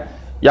பழகியிருக்கேன்,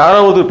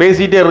 யாராவது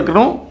பேசிகிட்டே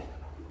இருக்கணும்,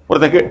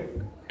 ஒருத்தர்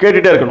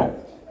கேட்டுகிட்டே இருக்கணும்.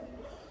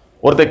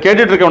 ஒருத்தர்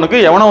கேட்டுட்டு இருக்கவனுக்கு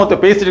எவனோ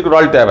ஒருத்தர் பேசிட்டு இருக்கிற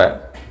ஆள் தேவை,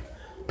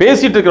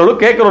 பேசிகிட்டு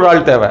இருக்கிறவளுக்கு கேட்குற ஒரு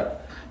ஆள் தேவை.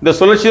 இந்த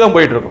சுழற்சி தான்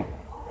போயிட்டுருக்கும்.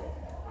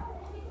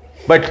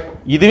 பட்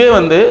இதுவே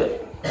வந்து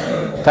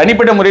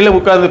தனிப்பட்ட முறையில்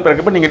உட்கார்ந்து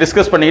பிறக்கப்ப நீங்கள்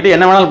டிஸ்கஸ் பண்ணிக்கிட்டு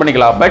என்ன வேணாலும்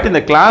பண்ணிக்கலாம். பட் இந்த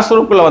கிளாஸ்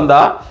ரூம்குள்ளே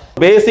வந்தால்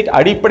பேசிக்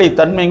அடிப்படை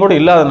தன்மையும் கூட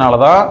இல்லாதனால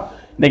தான்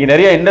இன்றைக்கி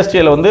நிறைய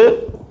இண்டஸ்ட்ரியில் வந்து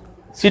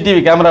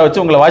சிடிவி கேமரா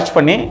வச்சு உங்களை வாட்ச்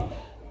பண்ணி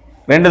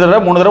 2 தடவை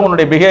 3 தடவை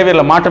உன்னுடைய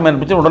பிஹேவியரில் மாற்றம்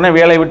அனுப்பிச்சு உடனே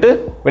வேலையை விட்டு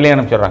வெளியே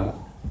அனுப்பிச்சிடுறாங்க.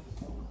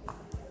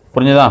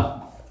 புரிஞ்சுதா?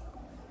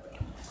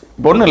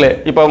 இப்போ ஒன்றும் இல்லை,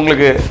 இப்போ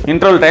உங்களுக்கு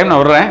இன்டர்வல் டைம்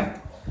நான் விடுறேன்,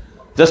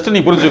 ஜஸ்ட்டு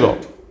நீ புரிஞ்சுக்கோ.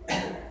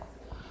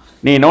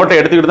 நீ நோட்டை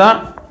எடுத்துக்கிட்டு தான்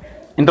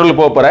இன்டர்வல்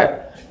போக போகிற.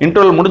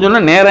 இன்டர்வல்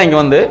முடிஞ்சோன்னா நேராக இங்கே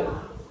வந்து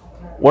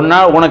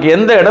உனக்கு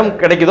எந்த இடம்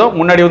கிடைக்குதோ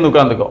முன்னாடி வந்து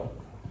உட்காந்துக்கோ.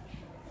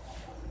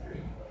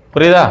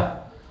 புரியுதா?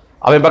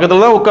 அவன்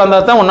பக்கத்தில் தான் உட்கார்ந்தா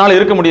தான் உன்னால்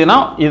இருக்க முடியுதுன்னா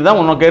இதுதான்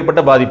உனக்கு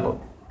ஏற்பட்ட பாதிப்பு.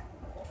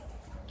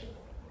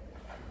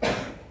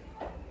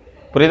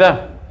 புரியுதா?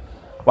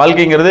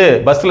 வாழ்க்கைங்கிறது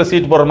பஸ்ஸில்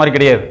சீட் போடுற மாதிரி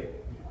கிடையாது.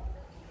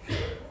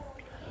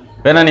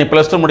 வேணா நீ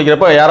 +2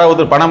 முடிக்கிறப்ப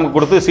யாராவது பணம்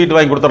கொடுத்து சீட்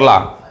வாங்கி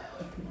கொடுத்துடலாம்,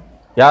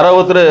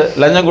 யாராவது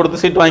லஞ்சம்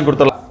கொடுத்து சீட் வாங்கி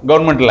கொடுத்துடலாம்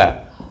கவர்மெண்ட்டில்.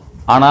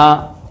 ஆனால்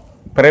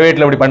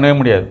ப்ரைவேட்டில் அப்படி பண்ணவே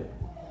முடியாது.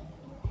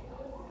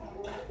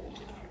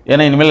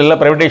 ஏன்னா இனிமேல் எல்லாம்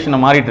ப்ரைவேட்டேஷனை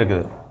மாறிட்டு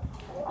இருக்குது.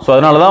 ஸோ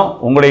அதனால தான்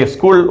உங்களுடைய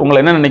ஸ்கூல் உங்களை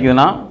என்ன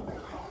நினைக்குதுன்னா,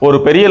 ஒரு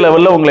பெரிய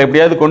லெவலில் உங்களை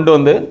எப்படியாவது கொண்டு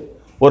வந்து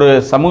ஒரு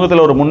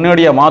சமூகத்தில் ஒரு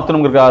முன்னோடியாக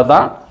மாற்றணுங்கிறதுக்காக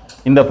தான்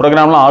இந்த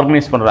ப்ரோக்ராம்லாம்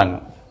ஆர்கனைஸ் பண்ணுறாங்க.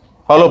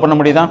 ஃபாலோ பண்ண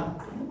முடியுதா?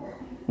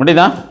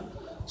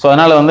 ஸோ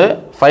அதனால் வந்து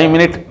 5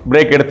 மினிட்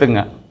பிரேக்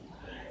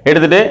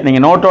எடுத்துகிட்டு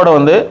நீங்கள் நோட்டோட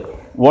வந்து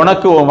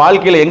உனக்கு உன்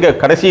வாழ்க்கையில் எங்கே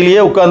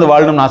கடைசியிலேயே உட்காந்து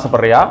வாழணும்னு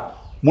ஆசைப்பட்றியா,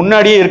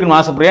 முன்னாடியே இருக்கணும்னு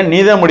ஆசைப்பட்றியா, நீ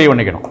தான் முடிவு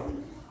பண்ணிக்கணும்.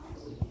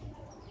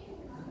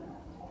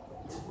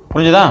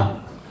 புரிஞ்சுதா?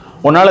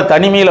 உன்னால்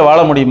தனிமையில் வாழ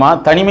முடியுமா?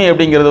 தனிமை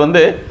அப்படிங்கிறது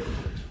வந்து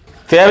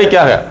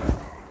தேவைக்காக.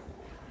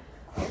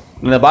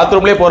 இந்த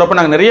பாத்ரூம்லேயே போகிறப்ப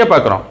நாங்கள் நிறைய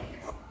பார்க்குறோம்.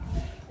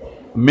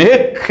 மிக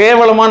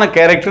கேவலமான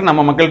கேரக்டர்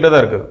நம்ம மக்கள்கிட்ட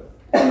தான் இருக்குது.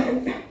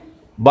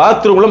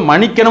 பாத்ரூமில்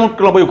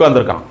மணிக்கணக்குள்ள போய்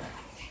உட்கார்ந்துருக்கான்.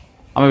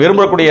 அவன்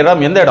விரும்பக்கூடிய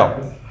இடம் எந்த இடம்?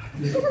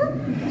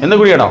 எந்த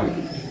கூடிய இடம்?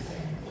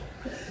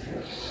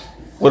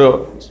 ஒரு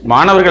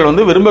மாணவர்கள்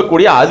வந்து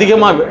விரும்பக்கூடிய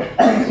அதிகமாக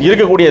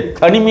இருக்கக்கூடிய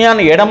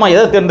தனிமையான இடமா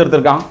எதை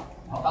தேர்ந்தெடுத்திருக்கான்?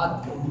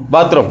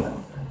 பாத்ரூம்.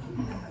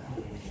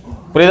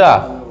 புரியுதா?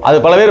 அது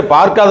பல பேர்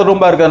பார்க்காத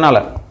ரூம்பா இருக்கிறதுனால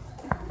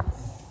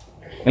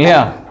இல்லையா?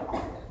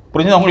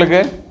 புரிஞ்சுதா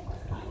உங்களுக்கு?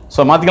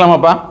 ஸோ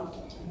மாற்றிக்கலாமாப்பா?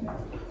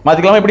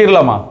 மாற்றிக்கலாமா? எப்படி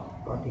இருக்கலாமா?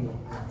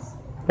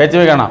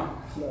 பேச்சவே காணாம்.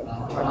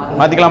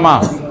 மாற்றிக்கலாமா?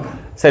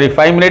 சரி,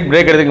 5 மினிட்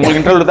பிரேக் எடுத்துக்க.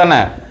 உங்களுக்கு இன்டர்வல் தானே,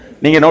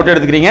 நீங்கள் நோட்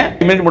எடுத்துக்கிறீங்க.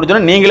 5 மினிட்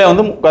முடிச்சோன்னா நீங்களே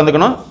வந்து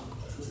உட்காந்துக்கணும்.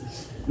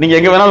 நீங்கள்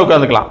எங்கே வேணாலும்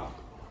உட்காந்துக்கலாம்.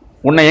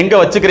 உன்னை எங்கே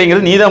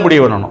வச்சுக்கிறீங்கிறது நீ தான்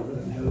முடிவு பண்ணணும்.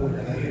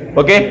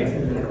 ஓகே?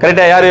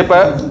 கரெக்டாக? யார் இப்போ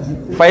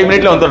 5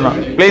 மினிட்ல வந்துடணும்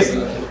please.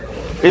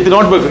 With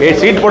note book.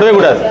 Seat போடவே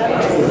கூடாது.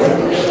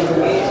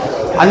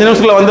 5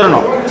 நிமிஷத்துல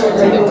வந்துடணும்.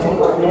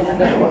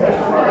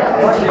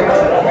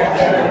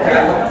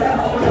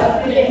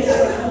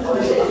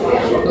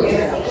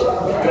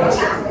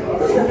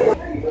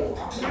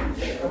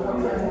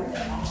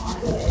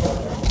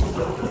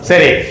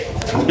 சரி,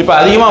 இப்போ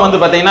அதிகமாக வந்து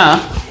பார்த்தீங்கன்னா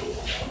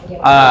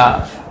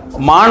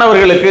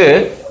மாணவர்களுக்கு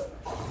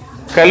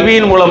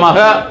கல்வியின் மூலமாக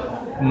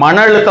மன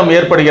அழுத்தம்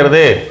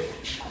ஏற்படுகிறது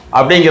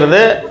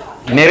அப்படிங்கிறது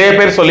நிறைய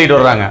பேர் சொல்லிட்டு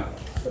வர்றாங்க.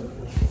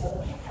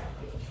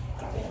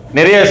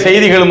 நிறைய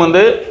செய்திகளும்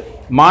வந்து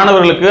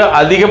மாணவர்களுக்கு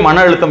அதிக மன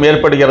அழுத்தம்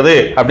ஏற்படுகிறது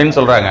அப்படின்னு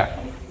சொல்றாங்க.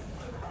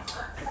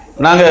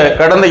 நாங்கள்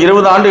கடந்த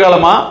 20 ஆண்டு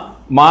காலமாக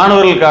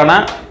மாணவர்களுக்கான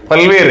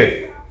பல்வேறு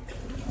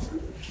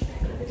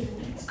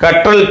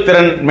கற்றல்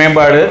திறன்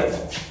மேம்பாடு,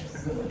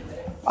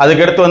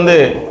 அதுக்கடுத்து வந்து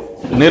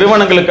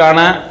நிறுவனங்களுக்கான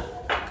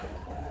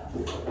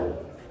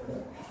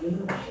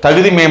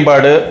தகுதி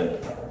மேம்பாடு,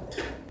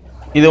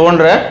 இது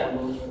போன்ற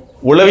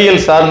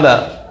உளவியல் சார்ந்த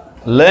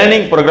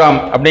லேர்னிங் ப்ரோக்ராம்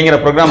அப்படிங்கிற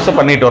ப்ரோக்ராம்ஸை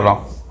பண்ணிட்டு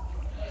வர்றோம்.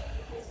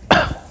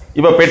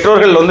 இப்போ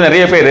பெற்றோர்கள் வந்து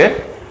நிறைய பேர்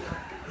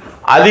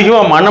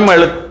அதிகமாக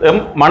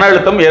மன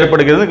அழுத்தம்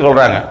ஏற்படுகிறதுன்னு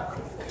சொல்கிறாங்க.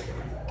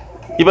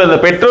 இப்போ இந்த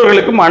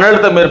பெற்றோர்களுக்கு மன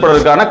அழுத்தம்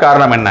ஏற்படுவதற்கான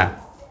காரணம் என்ன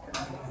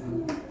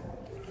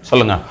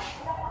சொல்லுங்க?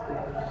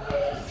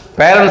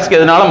 பேரண்ட்ஸ்க்கு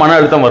எதனால மன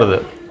அழுத்தம் வருது?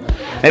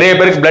 நிறைய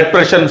பேருக்கு பிளட்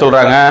ப்ரெஷர்னு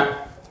சொல்கிறாங்க,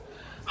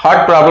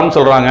 ஹார்ட் ப்ராப்ளம்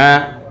சொல்கிறாங்க,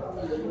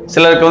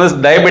 சிலருக்கு வந்து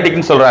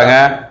டயபெட்டிக்னு சொல்கிறாங்க.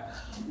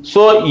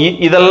 ஸோ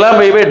இதெல்லாம்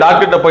போய்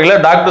டாக்டர்கிட்ட போயில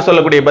டாக்டர்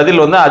சொல்லக்கூடிய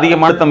பதில் வந்து அதிக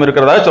அழுத்தம்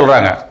இருக்கிறதாக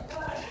சொல்கிறாங்க.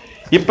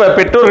 இப்போ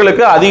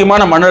பெற்றோர்களுக்கு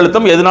அதிகமான மன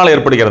அழுத்தம் எதனால்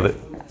ஏற்படுகிறது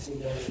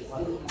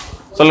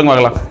சொல்லுங்க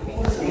பார்க்கலாம்.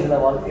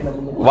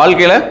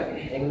 வாழ்க்கையில்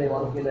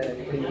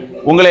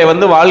உங்களை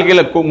வந்து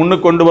வாழ்க்கையில்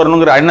முன்னுக்கு கொண்டு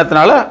வரணுங்கிற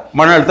எண்ணத்தினால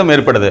மன அழுத்தம்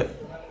ஏற்படுது.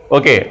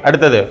 ஓகே,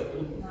 அடுத்தது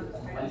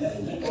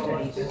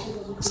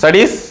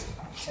ஸ்டடீஸ்.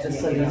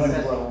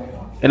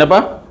 என்னப்பா?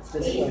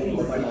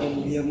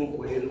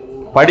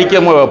 படிக்க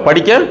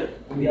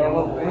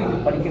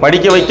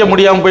வைக்க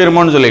முடியாமல்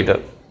போயிருமோன்னு சொல்லிட்டு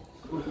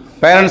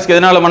பேரண்ட்ஸ்க்கு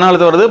எதனால மன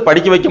அழுத்தம் வருது?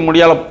 படிக்க வைக்க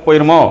முடியாம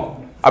போயிருமோ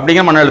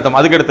அப்படிங்கிற மன அழுத்தம்.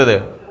 அதுக்கு அடுத்தது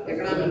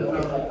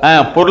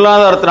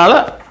பொருளாதாரத்தினால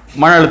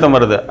மன அழுத்தம்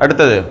வருது.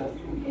 அடுத்தது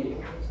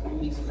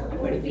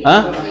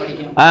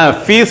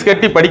ஃபீஸ்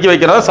கட்டி படிக்க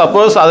வைக்கிறதா,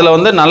 சப்போஸ் அதில்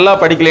வந்து நல்லா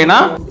படிக்கலைன்னா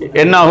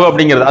என்ன ஆகும்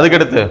அப்படிங்கிறது.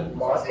 அதுக்கடுத்து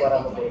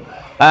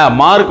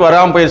மார்க்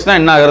வராமல் போயிடுச்சுன்னா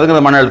என்ன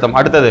ஆகுறதுங்கிற மன அழுத்தம்.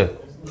 அடுத்தது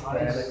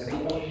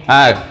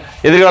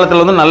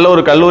எதிர்காலத்தில் வந்து நல்ல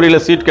ஒரு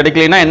கல்லூரியில் சீட்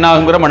கிடைக்கலைன்னா என்ன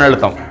ஆகுங்கிற மன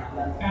அழுத்தம்.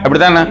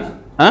 அப்படித்தானே?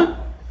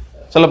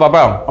 சொல்ல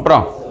பாப்பா.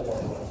 அப்புறம்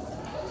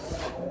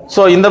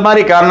ஸோ இந்த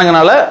மாதிரி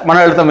காரணங்களால மன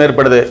அழுத்தம்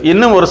ஏற்படுது.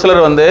 இன்னும் ஒரு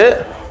சிலர் வந்து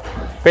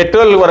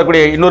பெற்றோர்களுக்கு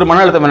வரக்கூடிய இன்னொரு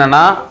மன அழுத்தம்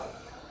என்னன்னா,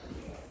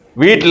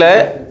 வீட்டில்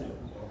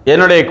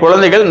என்னுடைய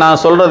குழந்தைகள்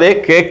நான் சொல்றதே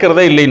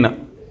கேட்கறதே இல்லைன்னு.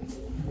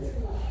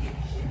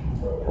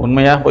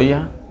 உண்மையா பொய்யா?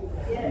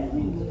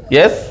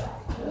 எஸ்,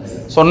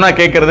 சொன்னா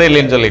கேட்கறதே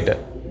இல்லைன்னு சொல்லிட்டு.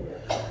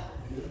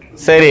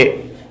 சரி,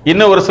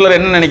 இன்னும் ஒரு சிலர்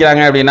என்ன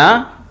நினைக்கிறாங்க அப்படின்னா,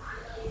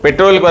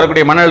 பெற்றோர்களுக்கு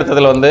வரக்கூடிய மன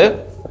அழுத்தத்தில் வந்து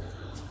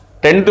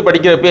 10th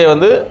படிக்கிறப்பே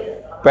வந்து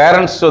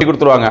பேரண்ட்ஸ் சொல்லி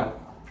கொடுத்துருவாங்க,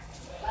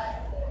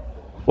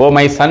 ஓ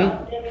மை சன்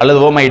அல்லது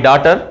ஓ மை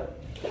டாட்டர்,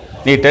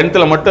 நீ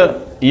 10th மட்டும்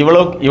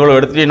இவ்வளோ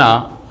எடுத்துட்டீங்கன்னா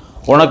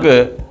உனக்கு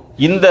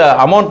இந்த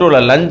அமௌண்ட் உள்ள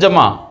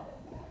லஞ்சமா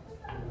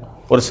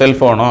ஒரு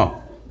செல்ஃபோனோ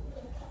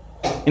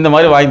இந்த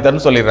மாதிரி வாங்கி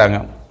தரேன்னு சொல்லிடுறாங்க.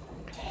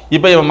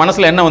 இப்போ இவன்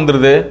மனசில் என்ன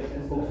வந்துடுது?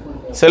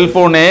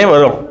 செல்ஃபோனே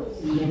வரும்.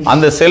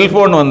 அந்த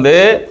செல்ஃபோன் வந்து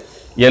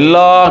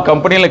எல்லா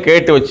கம்பெனியில்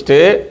கேட்டு வச்சுட்டு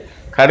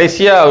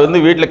கடைசியாக வந்து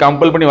வீட்டில்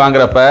கம்பல் பண்ணி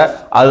வாங்குறப்ப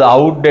அது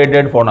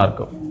அவுடேட்டட் ஃபோனாக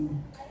இருக்கும்.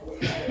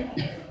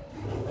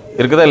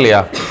 இருக்குதா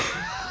இல்லையா?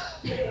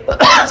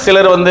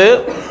 சிலர் வந்து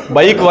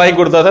பைக் வாங்கி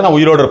கொடுத்தா தான் நான்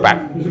உயிரோடு இருப்பேன்,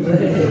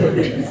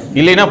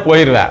 இல்லைன்னா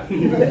போயிடுவேன்.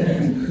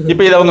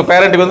 இப்போ இது அவங்க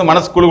பேரண்ட்டுக்கு வந்து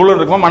மனசு குழுக்குழு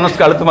இருக்குமா,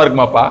 மனசுக்கு அழுத்தமாக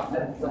இருக்குமாப்பா?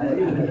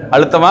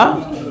 அழுத்தமாக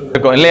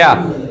இருக்கும் இல்லையா?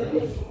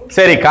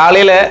 சரி,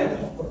 காலையில்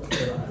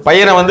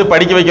பையனை வந்து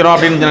படிக்க வைக்கிறோம்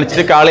அப்படின்னு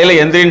நினச்சிட்டு காலையில்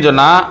எந்திரின்னு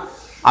சொன்னால்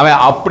அவன்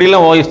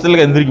அப்படிலாம் ஓ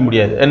இஷ்டத்துக்கு எந்திரிக்க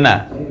முடியாது. என்ன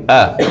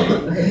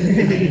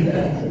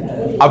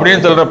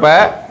அப்படின்னு சொல்கிறப்ப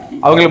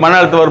அவங்களுக்கு மன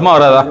அழுத்தம் வருமா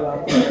வராதா?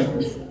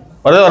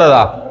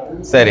 வராதா?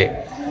 சரி,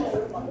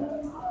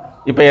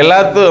 இப்போ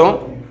எல்லாத்தும்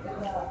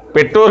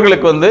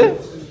பெற்றோர்களுக்கு வந்து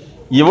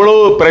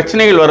இவ்வளவு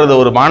பிரச்சனைகள் வர்றது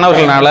ஒரு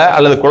மாணவர்களால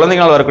அல்லது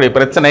குழந்தைங்களால் வரக்கூடிய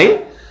பிரச்சனை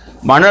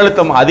மன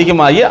அழுத்தம்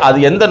அதிகமாகி அது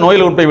எந்த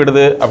நோயில் கொண்டு போய்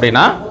விடுது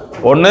அப்படின்னா,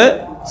 ஒன்று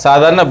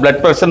சாதாரண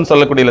பிளட் ப்ரெஷர்னு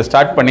சொல்லக்கூடியதில்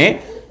ஸ்டார்ட் பண்ணி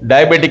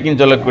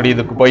டயபெட்டிக்னு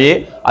சொல்லக்கூடியதுக்கு போய்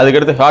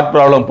அதுக்கடுத்து ஹார்ட்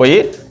ப்ராப்ளம் போய்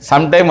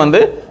சம்டைம்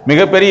வந்து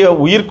மிகப்பெரிய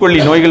உயிர்கொல்லி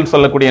நோய்கள்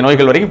சொல்லக்கூடிய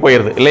நோய்கள் வரைக்கும்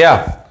போயிடுது இல்லையா?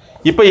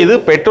 இப்போ இது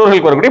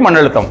பெற்றோர்களுக்கு வரக்கூடிய மன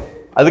அழுத்தம்.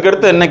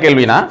 அதுக்கடுத்து என்ன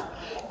கேள்வினா,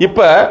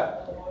 இப்போ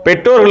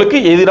பெற்றோர்களுக்கு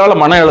எதனால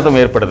மன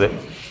அழுத்தம் ஏற்படுது?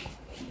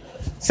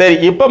 சரி,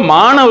 இப்போ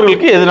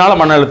மாணவர்களுக்கு எதனால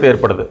மன அழுத்தம்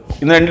ஏற்படுது?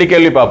 இந்த 2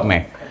 கேள்வி பார்ப்போமே.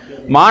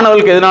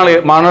 மாணவர்களுக்கு எதனால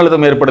மன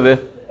அழுத்தம் ஏற்படுது?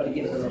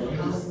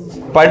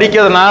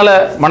 படிக்கிறதுனால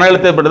மன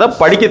அழுத்தம் ஏற்படுதா,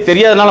 படிக்க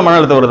தெரியாதனால மன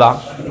அழுத்தம் வருதா?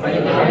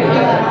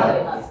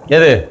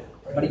 எது?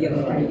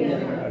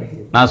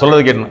 நான்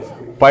சொல்றது கேட்கணும்.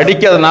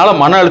 படிக்கிறதுனால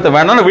மன அழுத்தம்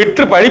வேணாம்,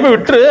 விட்டுரு, படிப்பை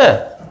விட்டுரு.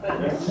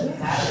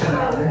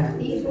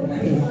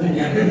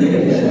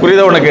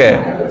 புரியுதா உனக்கு?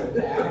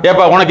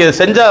 ஏப்பா உனக்கு இதை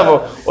செஞ்சா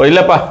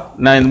இல்லைப்பா,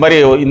 நான் இந்த மாதிரி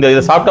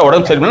இதை சாப்பிட்டா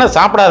உடம்பு சரியில்லைன்னா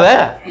சாப்பிடாத.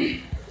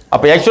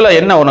 அப்போ ஆக்சுவலாக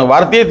என்ன, உனக்கு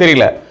வார்த்தையே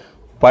தெரியல.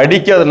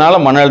 படிக்கிறதுனால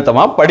மன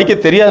அழுத்தமா, படிக்க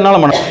தெரியாதனால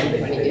மன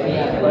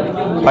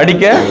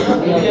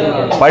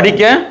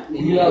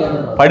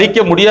படிக்க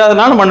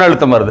முடியாதனால மன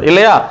அழுத்தம் வருது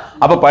இல்லையா?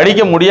 அப்போ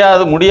படிக்க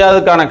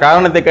முடியாததுக்கான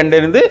காரணத்தை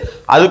கண்டறிந்து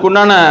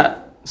அதுக்குண்டான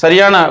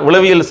சரியான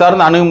உளவியல்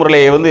சார்ந்த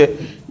அணுகுமுறையை வந்து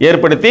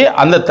ஏற்படுத்தி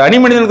அந்த தனி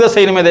மனிதனுக்கு தான்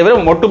செய்யணுமே தவிர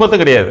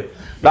ஒட்டுமொத்தம் கிடையாது.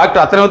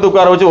 டாக்டர் அத்தனை பேருக்கு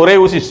உட்கார வச்சு ஒரே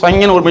ஊசி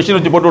சங்கன்னு ஒரு மிஷின்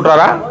வச்சு போட்டு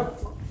விட்றாரா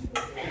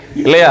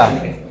இல்லையா?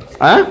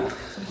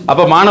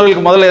 அப்போ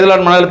மாணவர்களுக்கு முதல்ல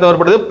எதனால மன அழுத்தம்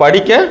ஏற்படுது?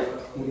 படிக்க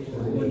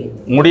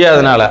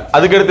முடியாதனால.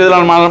 அதுக்கடுத்து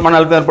எதனால மன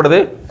அழுத்தம் ஏற்படுது?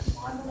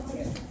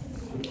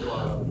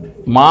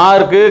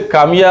 மார்க்கு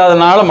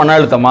கம்மியாதனால மன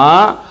அழுத்தமா,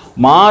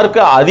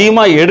 மார்க்கு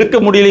அதிகமாக எடுக்க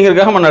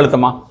முடியலைங்கிறதுக்காக மன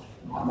அழுத்தமா?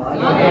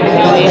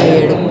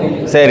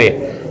 சரி,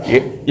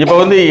 இப்போ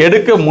வந்து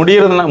எடுக்க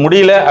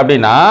முடியல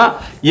அப்படின்னா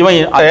இவன்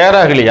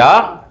தயாராகலையா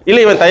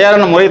இல்லை இவன்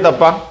தயாரான முறை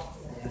தப்பா?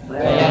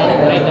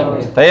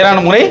 தயாரான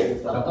முறை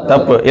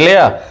தப்பு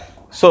இல்லையா?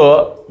 ஸோ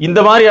இந்த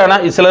மாதிரியான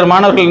சிலர்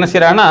மாணவர்கள் என்ன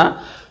செய்கிறாங்கன்னா,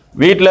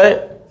 வீட்டில்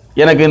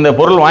எனக்கு இந்த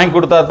பொருள் வாங்கி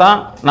கொடுத்தா தான்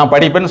நான்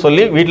படிப்பேன்னு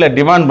சொல்லி வீட்டில்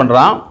டிமாண்ட்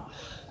பண்ணுறான்.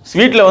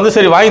 வீட்டில் வந்து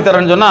சரி வாங்கி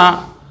தரேன்னு சொன்னால்,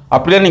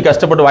 அப்படிலாம் நீ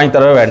கஷ்டப்பட்டு வாங்கி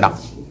தரவே வேண்டாம்,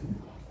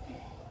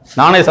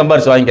 நானே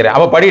சம்பாரித்து வாங்கிக்கிறேன்,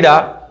 அவள் படிடா,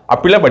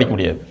 அப்படிலாம் படிக்க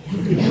முடியாது,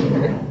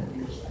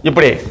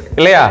 இப்படி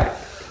இல்லையா?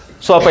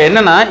 ஸோ அப்போ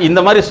என்னென்னா, இந்த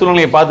மாதிரி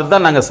சூழ்நிலையை பார்த்துட்டு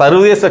தான் நாங்கள்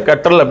சர்வதேச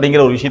கற்றல்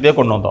அப்படிங்கிற ஒரு விஷயத்தையே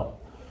கொண்டு வந்தோம்.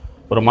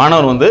 ஒரு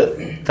மாணவர் வந்து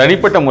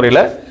தனிப்பட்ட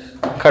முறையில்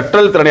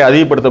கற்றல் திறனை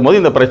அதிகப்படுத்தும் போது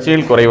இந்த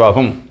பிரச்சனைகள்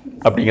குறைவாகும்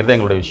அப்படிங்கிறது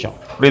எங்களுடைய விஷயம்.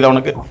 புரியுதா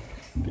உனக்கு?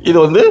 இது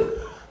வந்து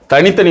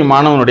தனித்தனி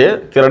மாணவனுடைய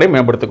திறனை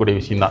மேம்படுத்தக்கூடிய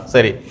விஷயம்தான்.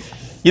 சரி,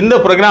 இந்த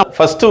ப்ரோக்ராம்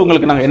ஃபஸ்ட்டு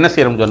உங்களுக்கு நாங்கள் என்ன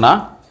செய்கிறோம்னு சொன்னால்,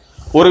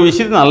 ஒரு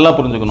விஷயத்தை நல்லா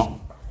புரிஞ்சுக்கணும்.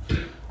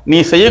 நீ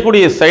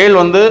செய்யக்கூடிய செயல்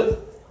வந்து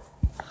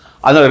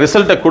அந்த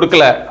ரிசல்ட்டை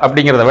கொடுக்கல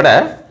அப்படிங்கிறத விட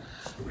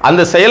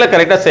அந்த செயலை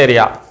கரெக்டாக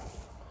செய்கிறியா.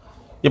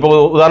 இப்போ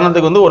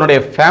உதாரணத்துக்கு வந்து உன்னுடைய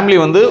ஃபேமிலி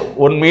வந்து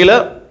உண்மையில்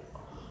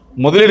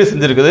முதலீடு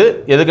செஞ்சுருக்குது,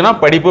 எதுக்குன்னா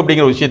படிப்பு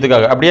அப்படிங்கிற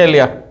விஷயத்துக்காக, அப்படியா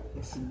இல்லையா?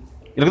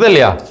 இருக்குதா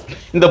இல்லையா?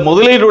 இந்த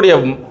முதலீடுடைய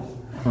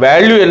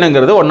வேல்யூ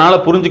என்னங்கிறது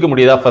உன்னால் புரிஞ்சிக்க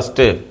முடியுதா?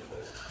 ஃபஸ்ட்டு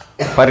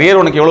பர் இயர்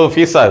உனக்கு எவ்வளோ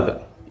ஃபீஸ் ஆகுது,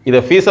 இதை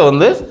ஃபீஸை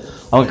வந்து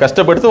அவங்க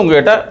கஷ்டப்படுத்தி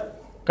உங்கள்கிட்ட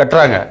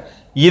கட்டுறாங்க,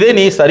 இதை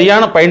நீ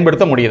சரியான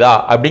பயன்படுத்த முடியுதா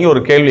அப்படிங்கிற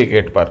ஒரு கேள்வியை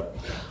கேட்பார்.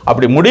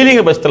 அப்படி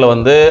முடியலைங்கிற பட்சத்தில்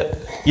வந்து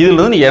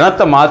இதிலிருந்து நீ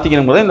இனத்தை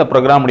மாற்றிக்கணுங்கிறது இந்த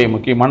ப்ரோக்ராமுடைய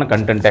முக்கியமான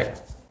கண்டென்ட்டை.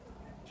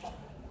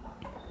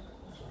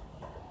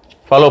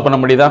 ஃபாலோ பண்ண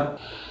முடியுதா?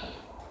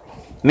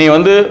 நீ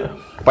வந்து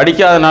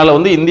படிக்காதனால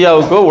வந்து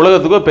இந்தியாவுக்கோ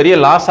உலகத்துக்கோ பெரிய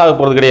லாஸ் ஆக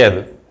போகிறது கிடையாது.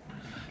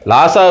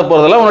 லாஸ் ஆக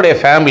போகிறதெல்லாம் உன்னுடைய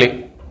ஃபேமிலி,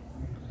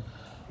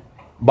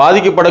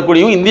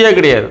 பாதிக்கப்படக்கூடியவும் இந்தியா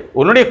கிடையாது,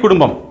 உன்னுடைய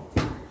குடும்பம்.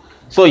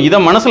 ஸோ இதை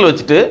மனசில்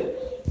வச்சுட்டு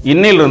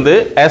இன்னிலிருந்து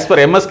ஆஸ்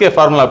பர் MSK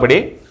ஃபார்முலா படி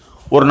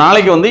ஒரு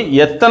நாளைக்கு வந்து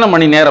எத்தனை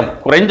மணி நேரம்,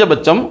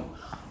 குறைஞ்சபட்சம்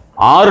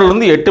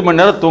 6லேருந்து 8 மணி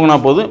நேரம் தூங்கினா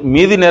போதும்,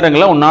 மீதி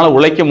நேரங்களில் உன்னால்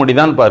உழைக்க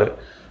முடியுதான்னு பாரு.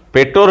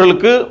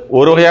 பெற்றோர்களுக்கு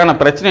ஒரு வகையான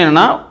பிரச்சனை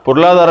என்னென்னா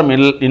பொருளாதாரம்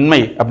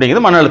இன்மை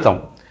அப்படிங்கிறது மன அழுத்தம்.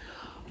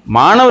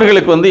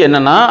 மாணவர்களுக்கு வந்து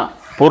என்னென்னா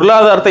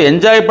பொருளாதாரத்தை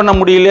என்ஜாய் பண்ண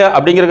முடியல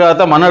அப்படிங்கிறதுக்காக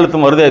தான் மன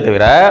அழுத்தம் வருதே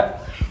தவிர,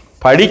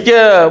 படிக்க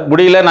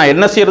முடியல நான்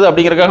என்ன செய்யறது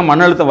அப்படிங்கிறதுக்காக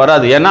மன அழுத்தம்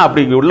வராது. ஏன்னா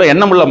அப்படி உள்ள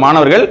எண்ணம் உள்ள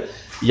மாணவர்கள்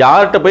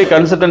யார்கிட்ட போய்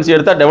கன்சல்டன்சி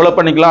எடுத்தால் டெவலப்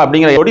பண்ணிக்கலாம்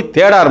அப்படிங்கிற எப்படி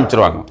தேட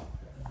ஆரம்பிச்சிருவாங்க.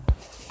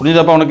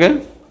 புரிஞ்சுதாப்பா உனக்கு?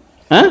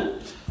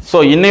 ஸோ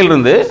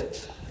இன்னையிலிருந்து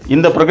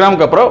இந்த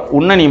ப்ரோக்ராமுக்கு அப்புறம்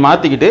உன்னை நீ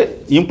மாற்றிக்கிட்டு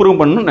இம்ப்ரூவ்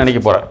பண்ணணும்னு நினைக்க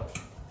போகிற.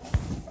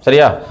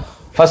 சரியா?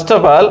 ஃபர்ஸ்ட்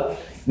ஆஃப் ஆல்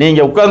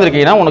நீங்கள்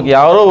உட்கார்ந்துருக்கீங்கன்னா உனக்கு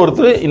யாரோ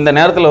ஒருத்தர் இந்த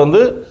நேரத்தில்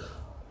வந்து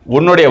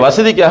உன்னுடைய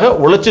வசதிக்காக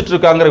உழைச்சிட்டு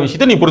இருக்காங்கிற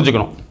விஷயத்தை நீ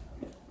புரிஞ்சுக்கணும்.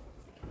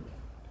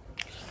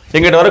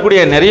 எங்கிட்ட வரக்கூடிய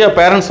நிறைய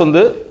பேரண்ட்ஸ்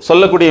வந்து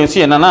சொல்லக்கூடிய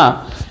விஷயம் என்னென்னா,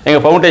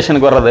 எங்கள்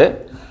ஃபவுண்டேஷனுக்கு வர்றது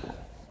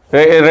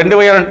 2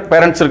 வகையான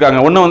பேரண்ட்ஸ் இருக்காங்க.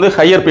 ஒன்று வந்து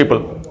ஹையர் பீப்புள்,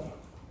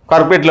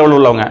 கார்பரேட் லெவலில்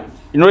உள்ளவங்க,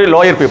 இன்னொரு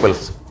லோயர்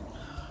பீப்புள்ஸ்.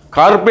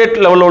 கார்பரேட்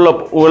லெவலில்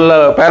உள்ள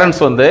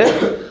பேரண்ட்ஸ் வந்து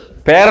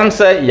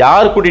பேரண்ட்ஸை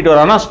யார் கூட்டிகிட்டு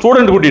வரான்னா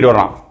ஸ்டூடெண்ட் கூட்டிகிட்டு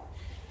வரான்,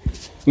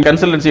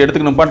 கன்சல்டன்சி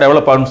எடுத்துக்கணும்ப்பா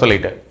டெவலப் ஆகணும்னு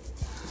சொல்லிட்டு.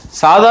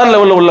 சாதாரண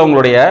லெவலில்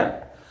உள்ளவங்களுடைய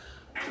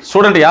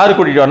ஸ்டூடெண்ட் யார்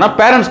கூட்டிகிட்டு வரான்னா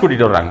பேரண்ட்ஸ்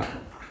கூட்டிகிட்டு வர்றாங்க.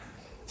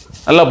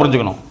 நல்லா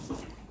புரிஞ்சுக்கணும்.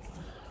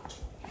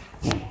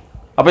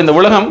 அப்போ இந்த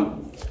உலகம்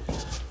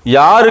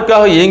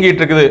யாருக்காக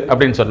இயங்கிட்டு இருக்குது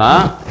அப்படின்னு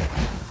சொன்னால்,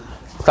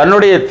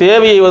 தன்னுடைய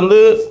தேவையை வந்து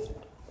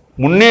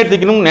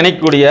முன்னேற்றிக்கணும்னு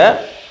நினைக்கக்கூடிய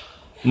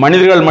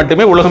மனிதர்கள்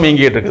மட்டுமே உலகம்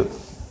இயங்கிட்டு இருக்குது.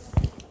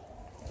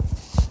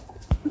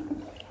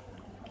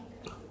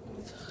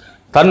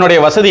 தன்னுடைய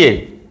வசதியை,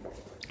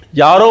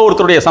 யாரோ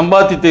ஒருத்தருடைய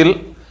சம்பாத்தியத்தில்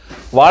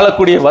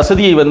வாழக்கூடிய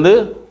வசதியை வந்து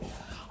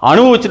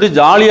அனுபவிச்சுட்டு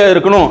ஜாலியாக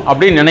இருக்கணும்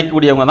அப்படின்னு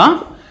நினைக்கக்கூடியவங்க தான்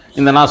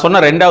இந்த நான்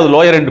சொன்ன 2வது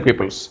லோயர் எண்ட்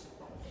பீப்புள்ஸ்.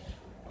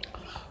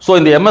 ஸோ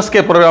இந்த MSK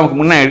ப்ரோக்ராமுக்கு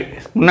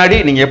முன்னாடி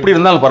நீங்கள் எப்படி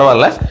இருந்தாலும்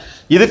பரவாயில்ல,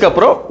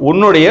 இதுக்கப்புறம்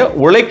உன்னுடைய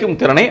உழைக்கும்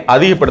திறனை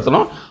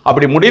அதிகப்படுத்தணும்.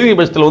 அப்படி முடிவு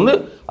பட்சத்தில் வந்து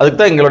அதுக்கு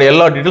தான் எங்களுடைய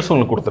எல்லா டீட்டெயில்ஸும்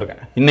உங்களுக்கு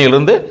கொடுத்துருக்கேன்.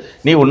 இன்னையிலிருந்து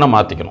நீ உன்னை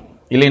மாற்றிக்கணும்,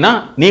 இல்லைன்னா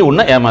நீ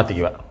உன்னை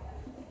ஏமாற்றிக்குவ.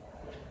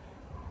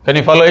 Can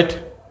you follow it?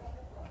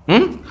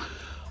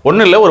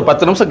 ஒன்றும் இல்லை, ஒரு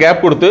 10 நிமிஷம்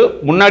கேப் கொடுத்து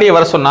முன்னாடியே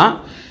வர சொன்னால்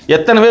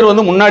எத்தனை பேர்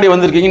வந்து முன்னாடி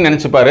வந்திருக்கீங்கன்னு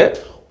நினச்சிப்பாரு.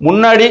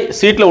 முன்னாடி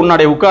சீட்டில்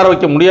உன்னுடைய உட்கார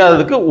வைக்க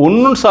முடியாததுக்கு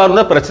ஒன்றும்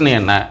சார்ந்த பிரச்சனை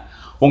என்ன?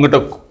 உங்கள்கிட்ட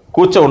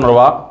கூச்ச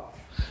உணர்வா,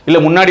 இல்லை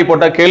முன்னாடி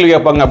போட்டால் கேள்வி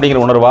கேட்பாங்க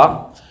அப்படிங்கிற உணர்வா,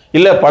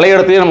 இல்லை பழைய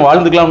இடத்துலேயே நம்ம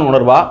வாழ்ந்துக்கலாம்னு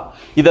உணர்வா,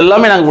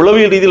 இதெல்லாமே நாங்கள்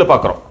உளவியல் ரீதியில்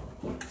பார்க்குறோம்.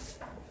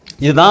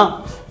 இதுதான்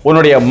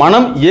உன்னுடைய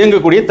மனம்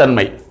இயங்கக்கூடிய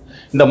தன்மை.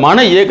 இந்த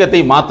மன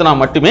இயக்கத்தை மாற்றினா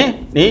மட்டுமே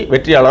நீ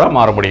வெற்றியாளராக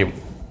மாற முடியும்.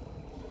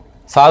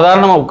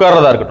 சாதாரணமாக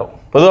உட்கார்றதா இருக்கட்டும்,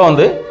 பொதுவாக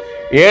வந்து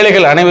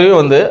ஏழைகள்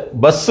அனைவரும் வந்து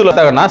பஸ்ஸில்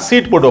தாங்கன்னா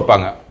சீட் போட்டு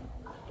வைப்பாங்க.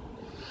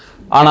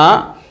 ஆனால்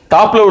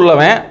டாப்பில்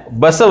உள்ளவன்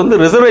பஸ்ஸை வந்து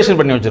ரிசர்வேஷன்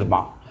பண்ணி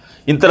வச்சுருப்பான்.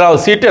 இத்தனாவது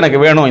சீட்டு எனக்கு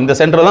வேணும், இந்த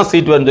சென்டரில் தான்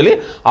சீட் வேணும்னு சொல்லி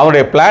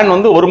அவனுடைய பிளான்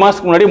வந்து 1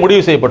 மாதத்துக்கு முன்னாடி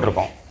முடிவு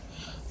செய்யப்பட்டிருக்கும்.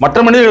 மற்ற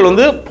மனிதர்கள்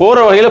வந்து போகிற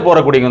வகையில்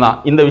போகக்கூடியவங்க தான்.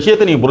 இந்த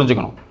விஷயத்தை நீங்கள்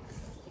புரிஞ்சுக்கணும்.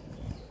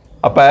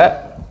 அப்போ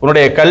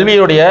உன்னுடைய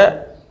கல்வியுடைய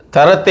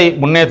தரத்தை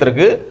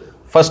முன்னேற்றத்துக்கு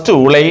ஃபஸ்ட்டு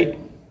உழை,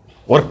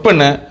 ஒர்க்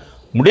பண்ணு.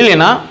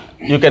 முடியலைன்னா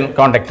யூ கேன்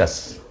கான்டாக்ட் அஸ்.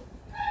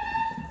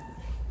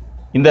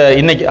 இந்த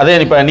இன்னைக்கு அதே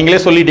இப்போ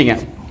நீங்களே சொல்லிட்டீங்க,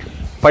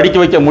 படிக்க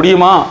வைக்க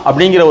முடியுமா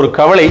அப்படிங்கிற ஒரு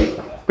கவலை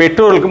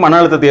பெற்றோர்களுக்கு மன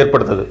அழுத்தத்தை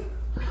ஏற்படுத்துது.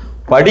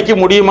 படிக்க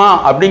முடியுமா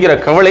அப்படிங்கிற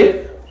கவலை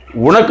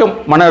உனக்கு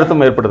மன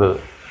அழுத்தம் ஏற்படுத்துது.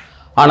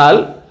 ஆனால்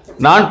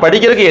நான்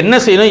படிக்கிறதுக்கு என்ன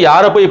செய்யணும்,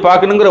 யாரை போய்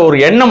பார்க்கணுங்கிற ஒரு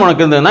எண்ணம்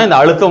உனக்கு இருந்ததுன்னா இந்த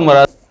அழுத்தம்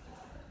வராது,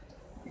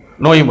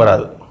 நோயும்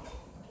வராது.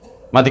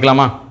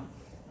 மாற்றிக்கலாமா?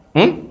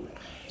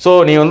 ஸோ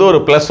நீ வந்து ஒரு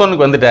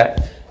 +1க்கு வந்துட்ட,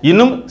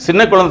 இன்னும்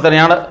சின்ன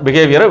குழந்தைத்தனையான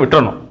பிஹேவியரை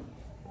விட்டுறணும்.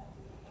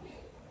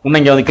 இன்னும்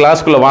இங்கே வந்து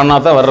கிளாஸ்க்குள்ளே வானா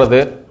தான் வர்றது,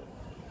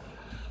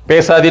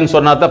 பேசாதின்னு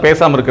சொன்னா தான்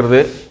பேசாமல்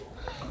இருக்கிறது.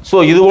 ஸோ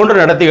இது போன்ற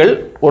நடத்தைகள்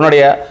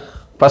உன்னுடைய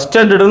ஃபஸ்ட்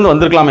ஸ்டாண்டர்ட்லேருந்து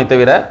வந்திருக்கலாமே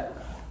தவிர,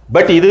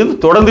 பட் இது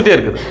தொடர்ந்துகிட்டே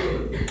இருக்குது.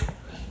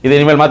 இதை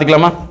இனிமேல்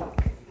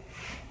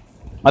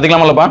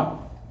மாற்றிக்கலாமல்லப்பா?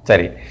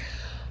 சரி.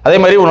 அதே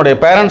மாதிரி உன்னுடைய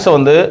பேரண்ட்ஸை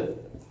வந்து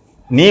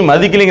நீ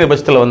மதிக்கலைங்கிற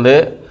பட்சத்தில் வந்து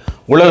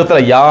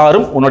உலகத்தில்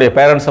யாரும் உன்னுடைய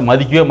பேரண்ட்ஸை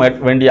மதிக்கவே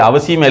வேண்டிய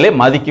அவசியமேலே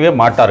மதிக்கவே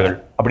மாட்டார்கள்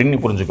அப்படின்னு நீ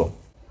புரிஞ்சுக்கோ.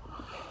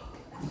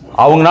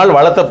 அவங்களால்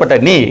வளர்த்தப்பட்ட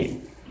நீ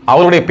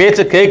அவங்களுடைய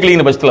பேச்சை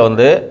கேட்கலிங்கிற பட்சத்தில்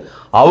வந்து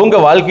அவங்க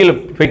வாழ்க்கையில்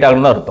ஃபெயிட்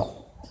ஆகணும்னு தான் அர்த்தம்.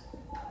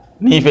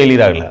 நீ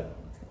ஃபெயிலியர் ஆகலை,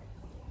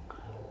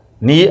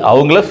 நீ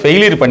அவங்கள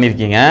ஃபெயிலியர்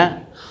பண்ணியிருக்கீங்க,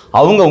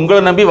 அவங்க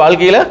உங்களை நம்பி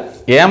வாழ்க்கையில்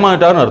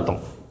ஏமாட்டான்னு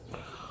அர்த்தம்.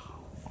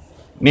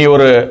 நீ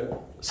ஒரு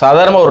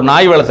சாதாரணமாக ஒரு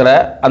நாய் வளர்த்துற,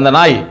 அந்த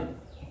நாய்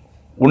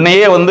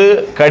உன்னையே வந்து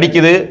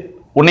கடிக்குது,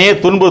 உன்னையே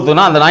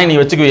துன்புறுத்துனா அந்த நாய் நீ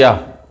வச்சுக்குவியா?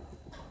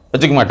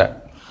 வச்சுக்க மாட்டேன்.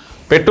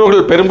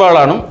 பெற்றோர்கள்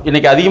பெரும்பாலானும்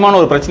இன்றைக்கி அதிகமான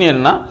ஒரு பிரச்சனை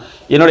என்னென்னா,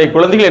 என்னுடைய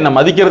குழந்தைகள் என்னை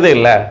மதிக்கிறதே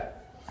இல்லை,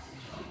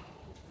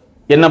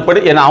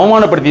 என்னை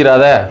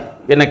அவமானப்படுத்திடாத,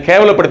 என்னை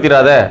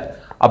கேவலப்படுத்திடாத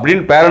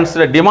அப்படின்னு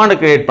பேரண்ட்ஸில் டிமாண்டை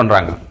கிரியேட்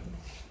பண்ணுறாங்க.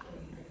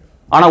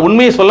 ஆனால்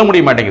உண்மையை சொல்ல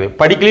முடிய மாட்டேங்குது,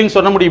 படிக்கலின்னு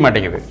சொல்ல முடிய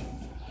மாட்டேங்குது.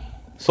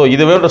 ஸோ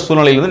இது வேற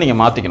சூழ்நிலையிலேருந்து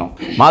நீங்கள் மாற்றிக்கணும்.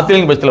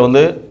 மாற்றிலிங்க பட்சத்தில்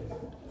வந்து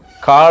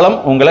காலம்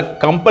உங்களை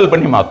கம்பல்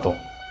பண்ணி மாற்றும்.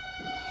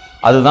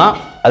 அதுதான்,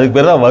 அதுக்கு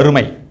பேர் தான்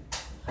வறுமை.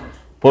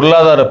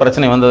 பொருளாதார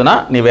பிரச்சனை வந்ததுன்னா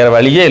நீ வேறு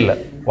வழியே இல்லை.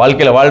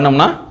 வாழ்க்கையில்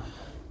வாழணும்னா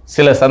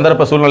சில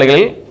சந்தர்ப்ப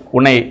சூழ்நிலைகளில்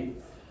உன்னை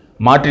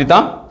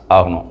மாற்றித்தான்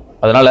ஆகணும்.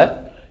 அதனால்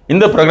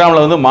இந்த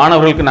ப்ரோக்ராமில் வந்து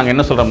மாணவர்களுக்கு நாங்கள்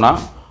என்ன சொல்கிறோம்னா,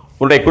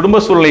 உன்னுடைய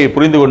குடும்ப சூழ்நிலையை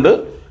புரிந்து கொண்டு,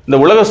 இந்த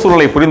உலக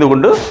சூழ்நிலையை புரிந்து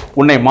கொண்டு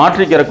உன்னை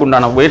மாற்றிக்கிறதுக்கு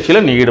உண்டான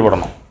முயற்சியில் நீ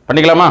ஈடுபடணும்.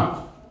 பண்ணிக்கலாமா?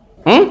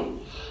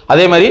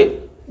 அதே மாதிரி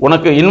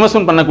உனக்கு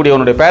இன்வெஸ்ட்மெண்ட் பண்ணக்கூடிய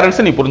உன்னுடைய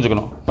பேரண்ட்ஸை நீ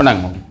புரிஞ்சுக்கணும்.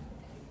 பண்ணாங்க.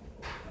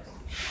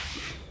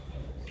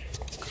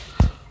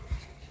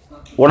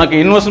 உனக்கு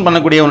இன்வெஸ்ட்மெண்ட்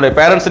பண்ணக்கூடிய உன்னுடைய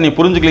பேரண்ட்ஸை நீ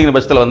புரிஞ்சுக்கலிங்கிற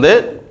பட்சத்தில் வந்து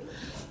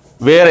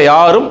வேறு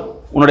யாரும்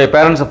உன்னுடைய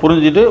பேரண்ட்ஸை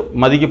புரிஞ்சுட்டு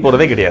மதிக்க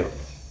போகிறதே கிடையாது.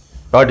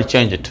 got to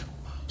change it.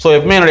 So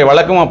எப்பவுமே என்னுடைய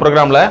வழக்கமாக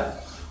ப்ரோக்ராமில்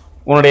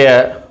உன்னுடைய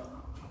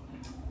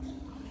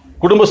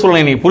குடும்ப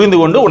சூழ்நிலை நீ புரிந்து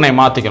கொண்டு உன்னை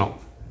மாற்றிக்கணும்.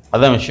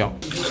 அதுதான் விஷயம்.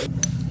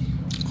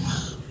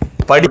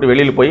 படிப்பு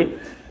வெளியில் போய்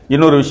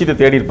இன்னொரு விஷயத்தை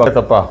தேடி இருப்பாங்க,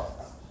 தப்பா?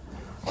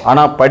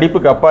 ஆனால்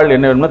படிப்புக்கு அப்பால்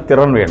என்ன வேணும்னா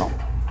திறன் வேணும்.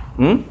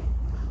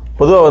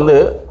 பொதுவாக வந்து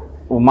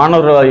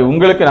மாணவர்கள்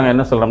உங்களுக்கு நாங்கள்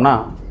என்ன சொல்கிறோம்னா,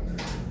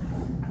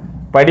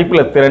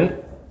 படிப்பில் திறன்,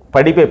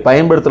 படிப்பை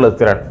பயன்படுத்துகிற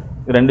திறன்,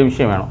 இது 2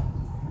 விஷயம் வேணும்.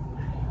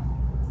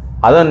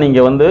 அதை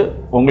நீங்கள் வந்து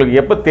உங்களுக்கு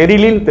எப்போ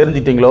தெரியலின்னு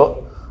தெரிஞ்சிட்டிங்களோ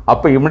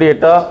அப்போ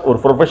இமிடியேட்டாக ஒரு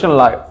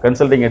ப்ரொஃபஷனல்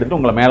கன்சல்டிங் எடுத்துகிட்டு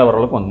உங்களை மேலே வர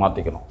அளவுக்கு வந்து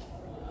மாற்றிக்கணும்.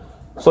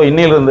 ஸோ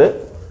இன்னையிலிருந்து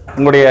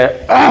உங்களுடைய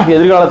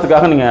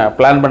எதிர்காலத்துக்காக நீங்கள்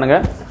பிளான்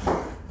பண்ணுங்கள்.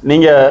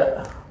 நீங்கள்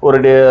ஒரு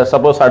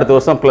சப்போஸ் அடுத்த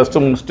வருஷம்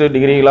 +2 முடிச்சுட்டு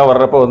டிகிரிலாம்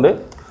வர்றப்போ வந்து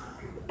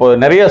இப்போ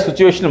நிறைய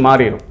சுச்சுவேஷன்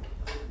மாறிடும்.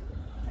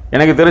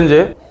 எனக்கு தெரிஞ்சு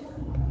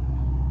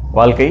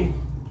வாழ்க்கை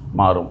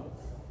மாறும்.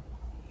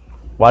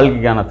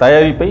 வாழ்க்கைக்கான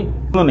தயாரிப்பை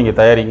இன்னும் நீங்கள்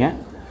தயாரிங்க.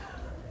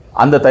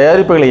 அந்த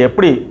தயாரிப்புகளை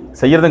எப்படி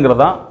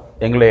செய்கிறதுங்கிறதான்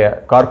எங்களுடைய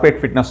கார்ப்பரேட்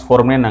ஃபிட்னஸ்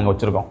ஃபோரம்னே நாங்கள்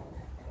வச்சுருக்கோம்.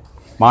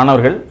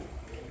 மாணவர்கள்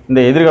இந்த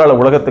எதிர்கால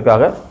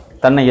உலகத்துக்காக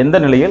தன்னை எந்த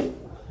நிலையில்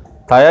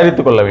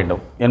தயாரித்து கொள்ள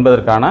வேண்டும்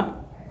என்பதற்கான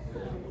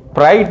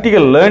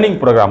practical learning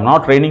program,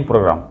 not training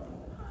program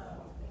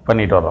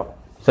பண்ணிட்டு வரோம்.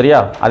 சரியா?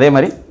 அதே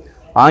மாதிரி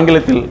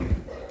ஆங்கிலத்தில்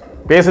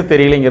பேச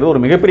தெரியலைங்கிறது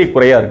ஒரு மிகப்பெரிய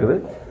குறையாக இருக்குது.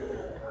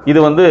 இது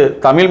வந்து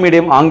தமிழ்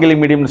மீடியம் ஆங்கில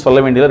மீடியம்னு சொல்ல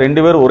வேண்டியது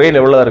 2 பேரும் ஒரே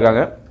லெவலில் தான்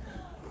இருக்காங்க.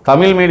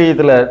 தமிழ்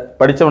மீடியத்தில்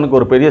படித்தவனுக்கு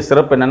ஒரு பெரிய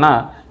சிறப்பு என்னென்னா,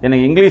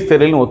 எனக்கு இங்கிலீஷ்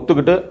தெரியலன்னு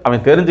ஒத்துக்கிட்டு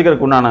அவன்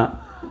தெரிஞ்சுக்கிறதுக்கு உண்டான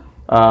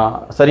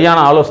சரியான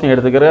ஆலோசனை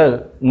எடுத்துக்கிற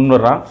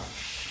முன்வர்றான்.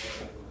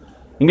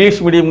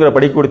 இங்கிலீஷ் மீடியம்ங்கிற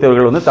படிக்க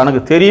கொடுத்தவர்கள் வந்து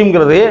தனக்கு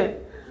தெரியுங்கிறதே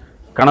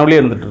கனவுலேயே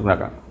இருந்துகிட்டு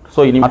இருந்தாங்க. ஸோ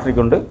இனி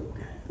மாற்றிக்கொண்டு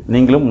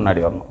நீங்களும் முன்னாடி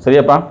வரணும்.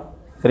 சரியாப்பா?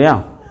 சரியா?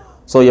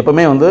 ஸோ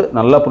எப்போவுமே வந்து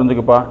நல்லா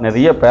புரிஞ்சுக்கப்பா.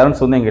 நிறைய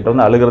பேரண்ட்ஸ் வந்து எங்கிட்ட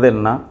வந்து அழுகிறது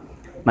என்னென்னா,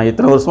 நான்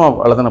இத்தனை வருஷமாக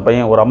வளர்த்தின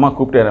பையன் ஒரு அம்மா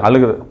கூப்பிட்டு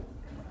அழுகுது,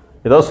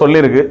 ஏதோ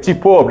சொல்லியிருக்கு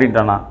சீப்போ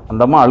அப்படின்ட்டானா.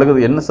 அந்த அம்மா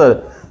அழுகுது, என்ன சார்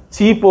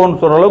சீப்போன்னு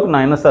சொல்கிற அளவுக்கு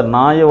நான் என்ன சார்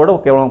நாயோட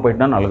கேவலமாக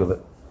போயிட்டான்னு அழுகுது.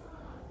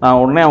 நான்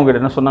உடனே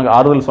அவங்ககிட்ட என்ன சொன்னாங்க,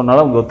 ஆறுதல்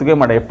சொன்னாலும் அவங்க ஒத்துக்கவே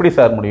மாட்டேன். எப்படி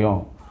சார் முடியும்,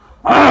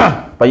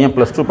 பையன்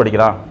 +2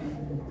 படிக்கிறான்,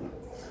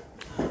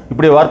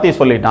 இப்படி வார்த்தையை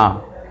சொல்லிட்டான்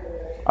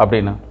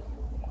அப்படின்னு.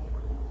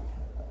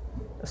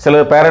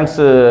 சில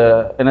பேரண்ட்ஸு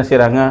என்ன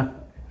செய்கிறாங்க,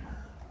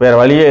 வேறு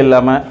வழியே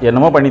இல்லாமல்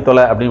என்னமோ பண்ணி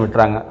தொலை அப்படின்னு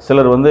விட்டுறாங்க.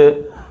 சிலர் வந்து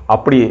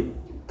அப்படி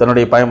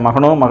தன்னுடைய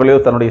மகனோ மகளையோ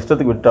தன்னுடைய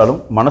இஷ்டத்துக்கு விட்டாலும்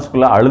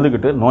மனசுக்குள்ளே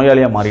அழுதுகிட்டு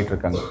நோயாளியாக மாறிட்டு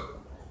இருக்காங்க.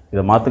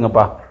 இதை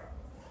மாற்றுங்கப்பா.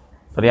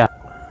 சரியா?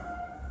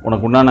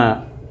 உனக்கு உண்டான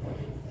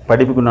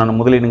படிப்புக்கு உண்டான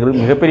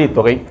முதலீடுங்கிறது மிகப்பெரிய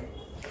தொகை.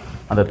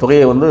 அந்த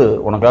தொகையை வந்து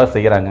உனக்காக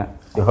செய்கிறாங்க.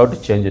 You have to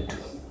change it.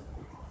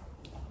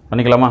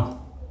 பண்ணிக்கலாமா?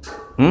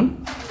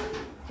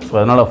 ஸோ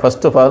அதனால்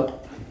ஃபர்ஸ்ட் ஆஃப் ஆல்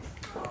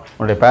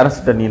உன்னுடைய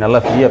பேரண்ட்ஸ்கிட்ட நீ நல்லா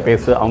ஃப்ரீயாக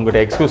பேசு. அவங்ககிட்ட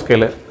எக்ஸ்கியூஸ்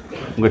கேளு,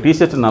 உங்கள்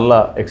டீச்சர்ஸ்ட்டு நல்லா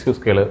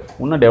எக்ஸ்கியூஸ் கேளு.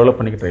 இன்னும் டெவலப்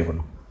பண்ணிக்க ட்ரை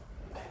பண்ணும்.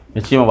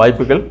 நிச்சயமாக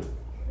வாய்ப்புகள்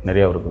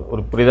நிறையா இருக்குது.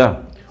 ஒரு புரியுதா?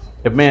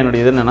 எப்பவுமே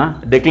என்னுடைய இது என்னென்னா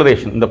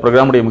டெக்ளரேஷன். இந்த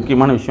ப்ரோக்ராமுடைய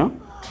முக்கியமான விஷயம்,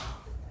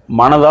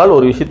 மனதால்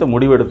ஒரு விஷயத்தை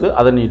முடிவெடுத்து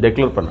அதை நீ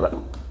டெக்ளேர் பண்ணுற.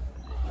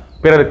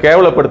 பிறர்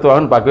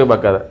கேவலப்படுத்துவாங்கன்னு பார்க்கவே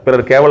பார்க்காத.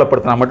 பிறர்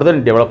கேவலப்படுத்தினா மட்டும்தான்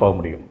நீ டெவலப் ஆக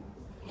முடியும்.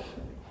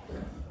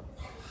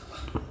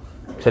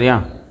 சரியா?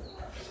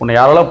 உன்னை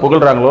யாரெல்லாம்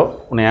புகழ்கிறாங்களோ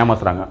உன்னை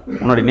ஏமாத்துறாங்க.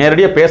 உன்னுடைய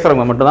நேரடியாக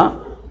பேசுகிறவங்க மட்டும்தான்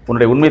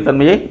உன்னுடைய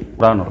உண்மைத்தன்மையை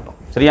உதாரணம் அர்த்தம்.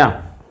 சரியா?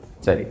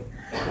 சரி.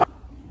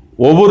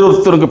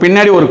 ஒவ்வொருத்தருக்கு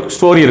பின்னாடி ஒரு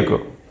ஸ்டோரி இருக்கு.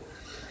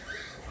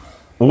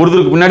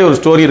 ஒவ்வொருத்தருக்கு பின்னாடி ஒரு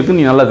ஸ்டோரி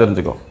இருக்குன்னு நீ நல்லா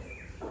தெரிஞ்சுக்கோ.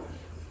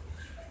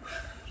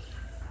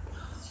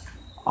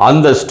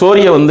 அந்த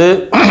ஸ்டோரியை வந்து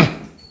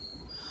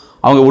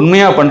அவங்க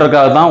உண்மையாக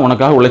பண்ணுறதுக்காக தான்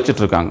உனக்காக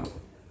உழைச்சிட்டு இருக்காங்க.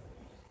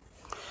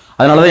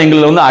 அதனால தான்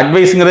எங்களில் வந்து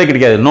அட்வைஸுங்கிறதே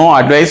கிடைக்காது. No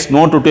advice,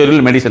 no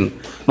tutorial, medicine,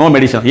 no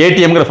medicine.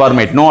 ஏடிஎம்ங்கிற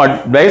format. No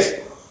advice,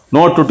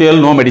 no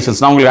tutorial, no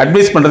medicines. நான் உங்களுக்கு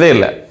அட்வைஸ் பண்ணுறதே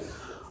இல்லை.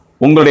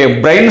 உங்களுடைய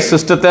பிரெயின்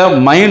சிஸ்டத்தை,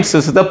 மைண்ட்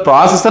சிஸ்டத்தை,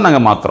 ப்ராசஸை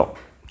நாங்கள் மாற்றுறோம்.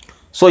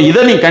 ஸோ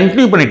இதை நீ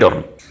கண்டினியூ பண்ணிட்டு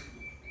வரணும்.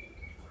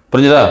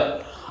 புரிஞ்சுதா?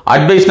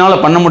 அட்வைஸ்னால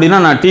பண்ண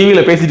முடியும்னா நான்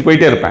டிவியில் பேசிட்டு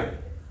போயிட்டே இருப்பேன்.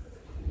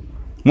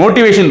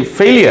 Motivation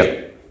failure,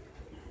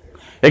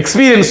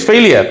 experience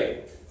failure,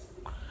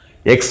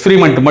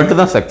 experiment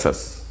மட்டும்தான்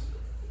சக்சஸ்.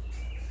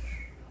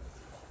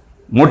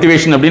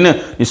 மோட்டிவேஷன் அப்படின்னு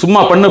நீ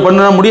சும்மா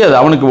பண்ண முடியாது.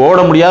 அவனுக்கு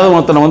ஓட முடியாத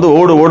ஒருத்தனை வந்து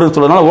ஓடுன்னு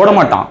சொல்றதுனால ஓட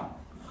மாட்டான்.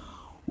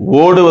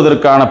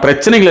 ஓடுவதற்கான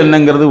பிரச்சனைகள்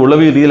என்னங்கிறது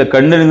உளவியல் ரீதியில்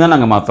கண்டறிந்து தான்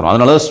நாங்கள் மாற்றுறோம்.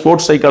 அதனால தான்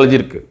ஸ்போர்ட்ஸ் சைக்காலஜி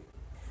இருக்குது.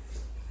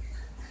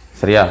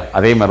 சரியா?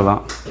 அதே மாதிரி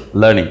தான்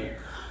லேர்னிங்.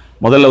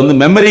 முதல்ல வந்து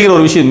மெமரிங்கிற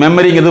ஒரு விஷயம்.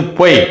 மெமரிங்கிறது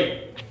போய்,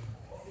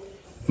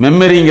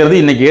 மெமரிங்கிறது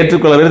இன்னைக்கு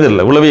ஏற்றுக்கொள்ளவே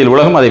இல்லை. உளவியல்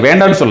உலகம் அதை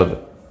வேண்டாம்னு சொல்லுது.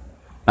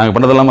 நாங்கள்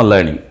பண்ணுறதெல்லாமல்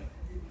learning.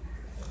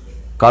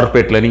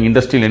 Corporate learning,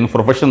 industrial learning,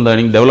 professional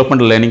learning,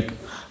 development learning,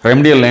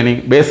 remedial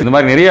learning, base, இந்த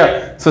மாதிரி நிறைய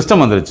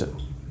சிஸ்டம் வந்துருச்சு.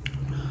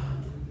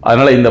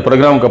 அதனால் இந்த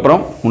ப்ரோக்ராமுக்கு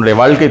அப்புறம் உன்னுடைய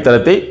வாழ்க்கை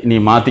தரத்தை நீ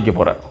மாற்றிக்க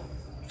போகிற.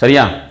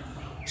 சரியா?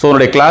 ஸோ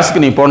உன்னுடைய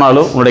கிளாஸுக்கு நீ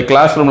போனாலும் உன்னுடைய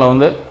கிளாஸ் ரூமில்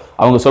வந்து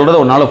அவங்க சொல்கிறத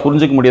உன்னால்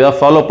புரிஞ்சிக்க முடியுதா,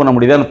 ஃபாலோ பண்ண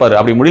முடியுதான்னு பாரு.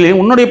 அப்படி முடியல,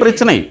 உன்னுடைய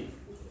பிரச்சனை.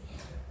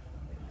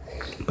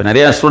 இப்போ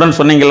நிறையா ஸ்டூடெண்ட்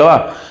சொன்னீங்களா,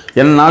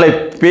 என்னால்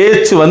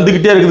பேச்சு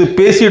வந்துக்கிட்டே இருக்குது,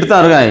 பேசிட்டு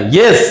தான் இருக்கேன்.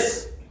 எஸ்,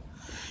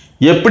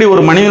 எப்படி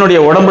ஒரு மனிதனுடைய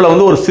உடம்புல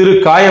வந்து ஒரு சிறு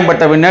காயம்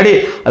பட்ட பின்னாடி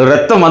அது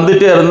ரத்தம்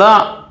வந்துட்டே இருந்தால்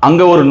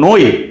அங்கே ஒரு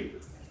நோய்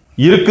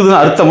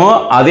இருக்குதுன்னு அர்த்தமோ,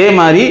 அதே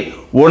மாதிரி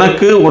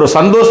உனக்கு ஒரு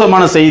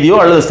சந்தோஷமான செய்தியோ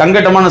அல்லது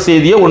சங்கடமான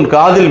செய்தியோ உன்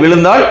காதில்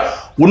விழுந்தால்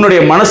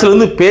உன்னுடைய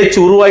மனசுலேருந்து பேச்சு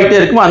உருவாகிட்டே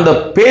இருக்கும். அந்த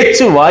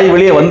பேச்சு வாய்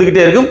வழியே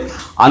வந்துக்கிட்டே இருக்கும்.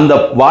 அந்த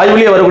வாய்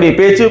வழியே வரக்கூடிய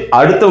பேச்சு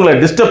அடுத்தவங்களை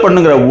டிஸ்டர்ப்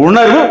பண்ணுங்கிற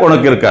உணர்வு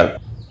உனக்கு இருக்காது.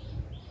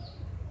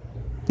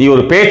 நீ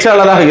ஒரு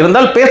பேச்சாளராக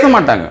இருந்தால் பேச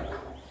மாட்டாங்க.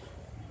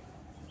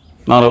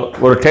 நான்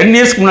ஒரு 10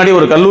 இயர்ஸ்க்கு முன்னாடி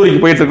ஒரு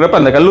கல்லூரிக்கு போயிட்டு இருக்கிறப்ப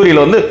அந்த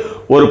கல்லூரியில் வந்து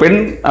ஒரு பெண்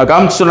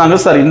காமிச்சு சொன்னாங்க,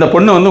 சார் இந்த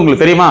பொண்ணு வந்து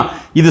உங்களுக்கு தெரியுமா,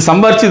 இது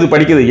சம்பாரிச்சு இது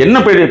படிக்குது,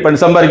 என்ன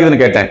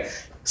சம்பாதிக்குதுன்னு கேட்டேன்.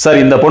 சார்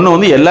இந்த பொண்ணு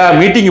வந்து எல்லா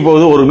மீட்டிங்கு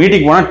போகுது, ஒரு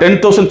மீட்டிங் போனால்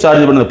 10,000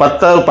 சார்ஜ் பண்ணுது,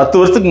 10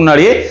 வருஷத்துக்கு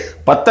முன்னாடியே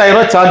 10,000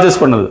 ரூபாய்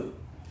சார்ஜஸ் பண்ணுது.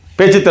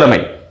 பேச்சு திறமை.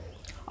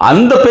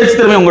 அந்த பேச்சு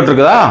திறமை உங்கள்கிட்ட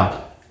இருக்குதா?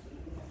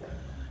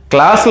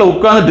 கிளாஸில்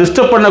உட்கார்ந்து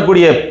டிஸ்டர்ப்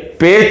பண்ணக்கூடிய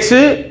பேச்சு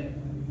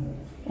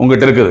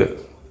உங்கள்கிட்ட இருக்குது.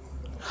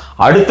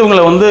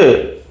 அடுத்தவங்களை வந்து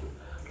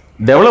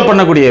டெவலப்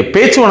பண்ணக்கூடிய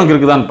பேச்சு உனக்கு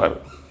இருக்குதான்னு பாரு.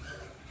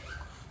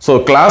 ஸோ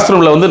கிளாஸ்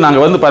ரூமில் வந்து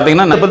நாங்கள் வந்து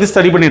பார்த்தீங்கன்னா அதை பற்றி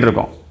ஸ்டடி பண்ணிட்டு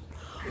இருக்கோம்.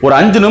 ஒரு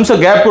 5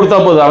 நிமிஷம் கேப் கொடுத்தா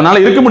போதும்,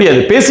 அவனால் இருக்க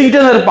முடியாது,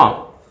 பேசிக்கிட்டே தான் இருப்பான்.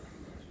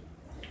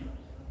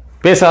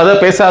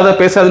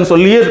 பேசாதுன்னு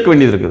சொல்லியே இருக்க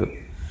வேண்டியது இருக்குது.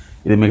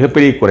 இது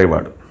மிகப்பெரிய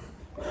குறைபாடு,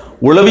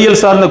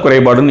 உளவியல் சார்ந்த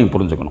குறைபாடுன்னு நீங்கள்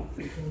புரிஞ்சுக்கணும்.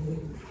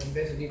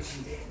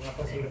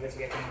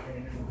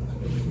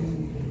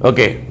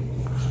 ஓகே,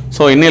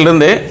 ஸோ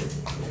இன்னிலிருந்து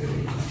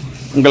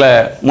உங்களை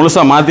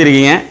முழுசாக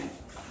மாற்றிருக்கீங்க.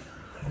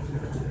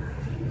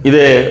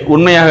 இது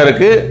உண்மையாக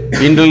இருக்குது.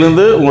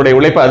 இன்றிலிருந்து உங்களுடைய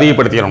உழைப்பை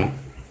அதிகப்படுத்திக்கணும்.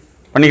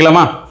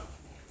 பண்ணிக்கலாமா?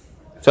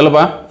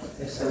 சொல்லப்பா,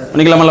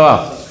 பண்ணிக்கலாமல்லவா?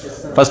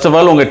 ஃபர்ஸ்ட் ஆஃப்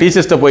ஆல் உங்கள்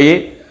டீச்சர்ஸ்ட்டை போய்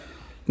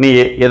நீ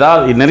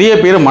ஏதாவது நிறைய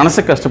பேர்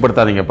மனசை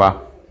கஷ்டப்படுத்தாதீங்கப்பா.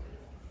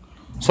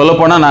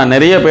 சொல்லப்போனால் நான்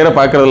நிறைய பேரை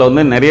பார்க்குறதுல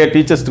வந்து நிறைய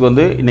டீச்சர்ஸ்க்கு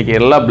வந்து இன்றைக்கி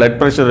எல்லா பிளட்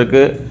ப்ரெஷர்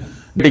இருக்குது,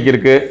 டிக்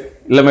இருக்குது,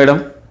 இல்லை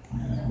மேடம்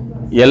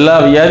எல்லா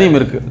வியாதியும்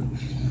இருக்குது.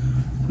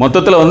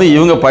 மொத்தத்தில் வந்து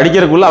இவங்க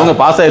படிக்கிறதுக்குள்ளே அவங்க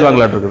பாஸ்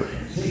ஆயிடுவாங்களாட்டு இருக்குது.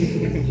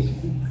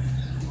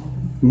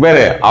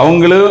 வேறு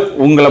அவங்களும்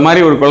உங்களை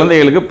மாதிரி ஒரு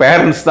குழந்தைகளுக்கு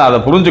பேரண்ட்ஸ் தான் அதை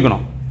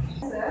புரிஞ்சுக்கணும்.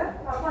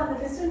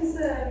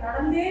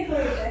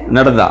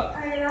 நடந்தா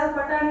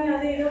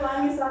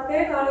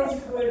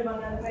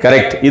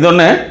கரெக்ட். இது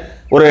ஒன்று,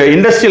 ஒரு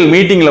இண்டஸ்ட்ரியல்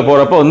மீட்டிங்கில்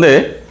போகிறப்ப வந்து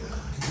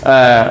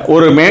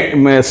ஒரு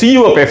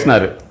சிஇஓ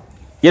பேசினார்.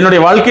 என்னுடைய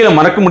வாழ்க்கையில்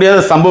மறக்க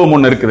முடியாத சம்பவம்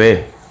ஒன்று இருக்குது.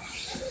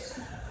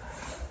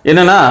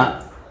 என்னென்னா,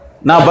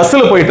 நான்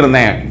பஸ்ஸில் போயிட்டு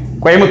இருந்தேன்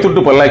கோயம்புத்தூர்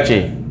டு பொள்ளாச்சி.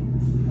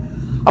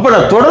 அப்போ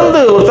நான்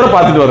தொடர்ந்து ஒருத்தரை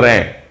பார்த்துட்டு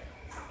வர்றேன்.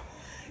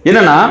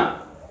 என்னென்னா,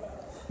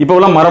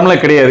 இப்போலாம்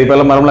மரம்லாம் கிடையாது,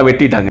 இப்போல்லாம் மரம்லாம்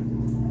வெட்டிட்டாங்க.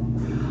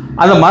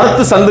 அந்த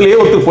மரத்து சந்திலேயே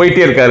ஒருத்தர்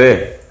போயிட்டே இருக்காரு.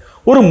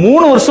 ஒரு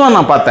 3 வருஷம்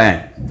நான் பார்த்தேன்.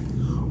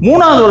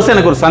 3ஆவது வருஷம்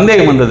எனக்கு ஒரு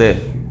சந்தேகம் வந்தது,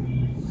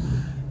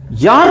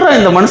 யாரா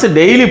இந்த மனுஷன்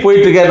டெய்லி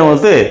போயிட்டு இருக்காருன்னு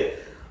வந்து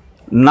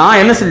நான்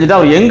என்ன செஞ்சுட்டேன்,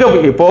 அவர்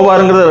எங்கே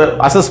போவாருங்கிறத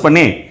அசஸ்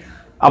பண்ணி,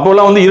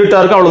 அப்போல்லாம் வந்து இருட்டாக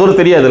இருக்கும், அவ்வளோ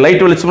தூரம் தெரியாது,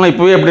 லைட் வெளிச்சம்லாம்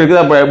இப்போவே எப்படி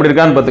இருக்குது, அப்போ எப்படி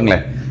இருக்கான்னு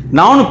பார்த்துங்களேன்.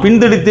 நானும்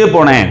பின்தடித்தே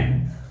போனேன்.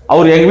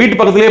 அவர் எங்கள் வீட்டு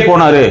பக்கத்துலேயே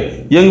போனார்,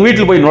 எங்கள்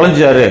வீட்டில் போய்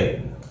நுழைஞ்சாரு.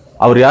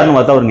 அவர் யாருன்னு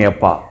பார்த்தா அவருங்க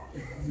எப்பா.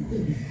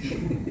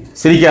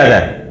 சிரிக்காத,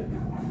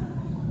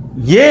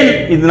 ஏன்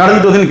இது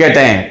நடந்துட்டுன்னு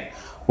கேட்டேன்.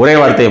 ஒரே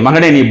வார்த்தை,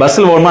 மகனே நீ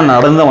பஸ்ஸில் போகணுமா,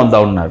 நடந்து தான்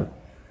வந்தான்னாரு.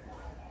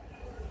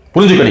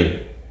 புரிஞ்சுக்கணி.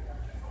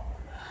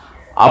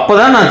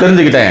 அப்பதான் நான்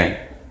தெரிஞ்சுக்கிட்டேன்,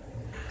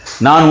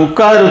 நான்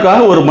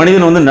உட்கார்றதுக்காக ஒரு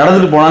மனிதன் வந்து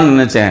நடந்துட்டு போனான்னு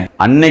நினைச்சேன்.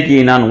 அன்னைக்கு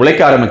நான்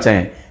உழைக்க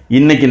ஆரம்பிச்சேன்,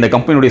 இன்னைக்கு இந்த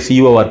கம்பெனியுடைய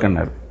சிஇஓவா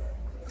இருக்கேன்னாரு.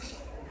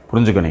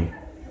 புரிஞ்சுக்கணி.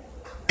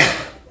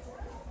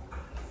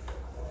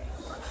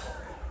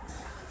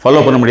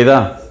 ஃபாலோ பண்ண முடியுதா?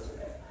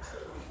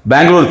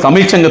 பெங்களூர்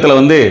தமிழ் சங்கத்தில்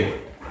வந்து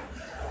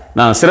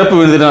நான் சிறப்பு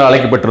விருந்தினர்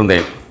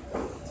அழைக்கப்பட்டிருந்தேன்,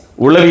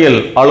 உளவியல்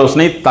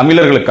ஆலோசனை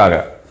தமிழர்களுக்காக.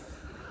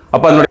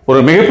 அப்போ அதனுடைய ஒரு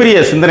மிகப்பெரிய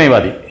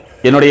சிந்தனைவாதி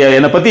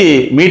என்னை பற்றி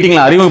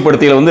மீட்டிங்கில்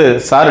அறிமுகப்படுத்தியில் வந்து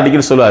சார்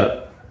அடிக்கடி சொல்வார்,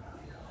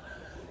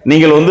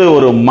 நீங்கள் வந்து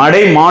ஒரு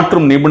மடை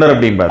மாற்றும் நிபுணர்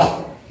அப்படிம்பார்.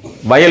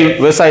 வயல்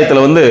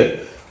விவசாயத்தில் வந்து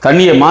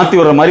தண்ணியை மாற்றி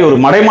வர்ற மாதிரி ஒரு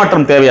மடை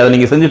மாற்றம் தேவை, அதை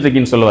நீங்கள்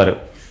செஞ்சுட்ருக்கீங்கன்னு சொல்லுவார்.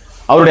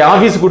 அவருடைய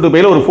ஆஃபீஸ் கூட்டு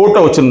போயில் ஒரு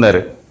ஃபோட்டோ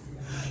வச்சுருந்தார்.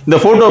 இந்த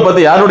ஃபோட்டோவை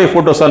பார்த்து யாருடைய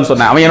ஃபோட்டோ சார்னு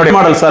சொன்னேன். அவன் என்னுடைய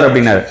மாடல் சார்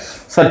அப்படின்னாரு.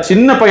 சார்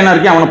சின்ன பையனாக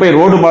இருக்கேன், அவனை போய்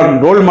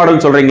ரோல்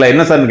மாடல் சொல்கிறீங்களா,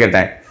 என்ன சார்னு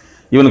கேட்டேன்.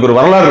 இவனுக்கு ஒரு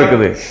வரலாறு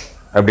இருக்குது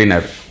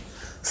அப்படின்னாரு.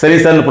 சரி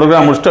சார்,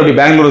 ப்ரோக்ராம் முடிச்சுட்டு அப்படி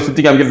பெங்களூர்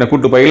சுற்றி காமிக்கிட்டு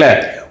கூட்டு போயில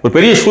ஒரு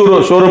பெரிய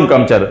ஷோரூம்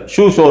காமிச்சார்,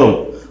 ஷூ ஷோரூம்.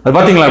 அது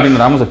பார்த்தீங்களா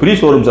அப்படின்னு. ஆமாம் சார், பெரிய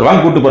ஷோரூம் சார்,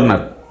 வாங்க கூட்டு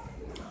போனார்.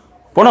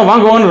 போனால்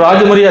வாங்குவாங்கன்னு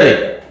ராஜ மரியாதை.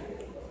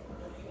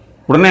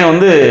 உடனே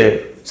வந்து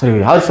சரி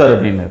யார் சார்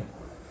அப்படின்னாரு.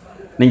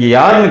 நீங்கள்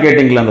யாருன்னு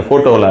கேட்டீங்களா அந்த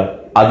ஃபோட்டோவில்,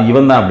 அது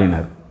இவன் தான்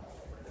அப்படின்னாரு.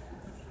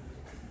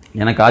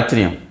 எனக்கு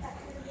ஆச்சரியம்.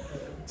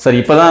 சார்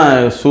இப்போ தான்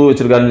ஷூ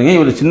வச்சுருக்காருங்க,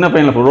 இவர் சின்ன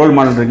பையனில் ரோல்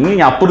மாடல் இருக்கீங்க,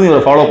 நீங்கள் அப்படி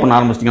இவரை ஃபாலோ பண்ண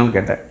ஆரம்பிச்சிட்டிங்கன்னு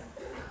கேட்டேன்.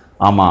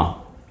 ஆமாம்,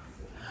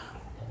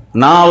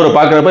 நான் அவரை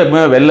பார்க்குறப்ப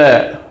எப்பவுமே வெள்ளை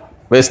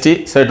வேஷ்டி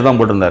ஷர்ட்டு தான்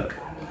போட்டிருந்தார்.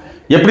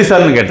 எப்படி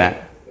சார்னு கேட்டேன்.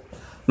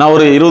 நான்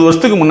ஒரு 20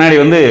 வருஷத்துக்கு முன்னாடி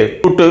வந்து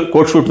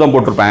கோட் ஷூட் தான்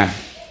போட்டிருப்பேன்.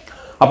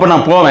 அப்போ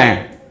நான் போவேன்,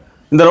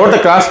 இந்த ரோட்டை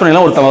கிராஸ்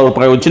பண்ணிலாம்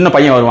ஒரு சின்ன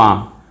பையன் வருவான்,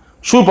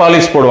 ஷூ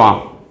பாலிஷ் போடுவான்.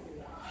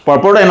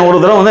 போட என்ன ஒரு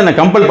தடவை வந்து என்னை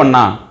கம்பல்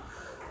பண்ணான்,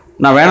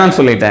 நான் வேணான்னு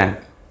சொல்லிட்டேன்.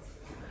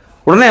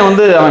 உடனே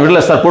வந்து அவன்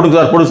விடல சார்,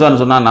 போடு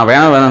சார்னு சொன்னான். நான்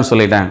வேணான்னு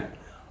சொல்லிட்டேன்.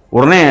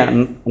 உடனே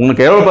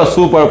உங்களுக்கு எவ்வளோப்பா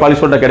ஷூ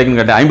பாலிஷ் போட்டால் கிடைக்குன்னு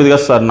கேட்டேன். 50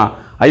 காசு சார்னா.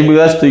 50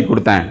 காசு தூக்கி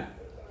கொடுத்தேன்.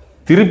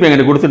 திருப்பி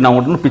என்கிட்ட கொடுத்துட்டு நான்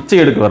உங்கள்கிட்ட பிச்சை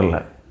எடுக்க வரல.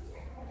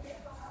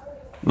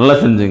 நல்லா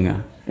செஞ்சுங்க.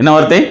 என்ன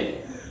வார்த்தை?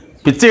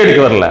 பிச்சை எடுக்க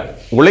வரல,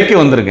 உழைக்க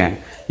வந்திருக்கேன்.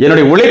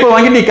 என்னுடைய உழைப்பை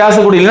வாங்கி நீ காசு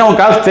கொடு, இல்லைன்னா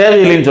உன் காசு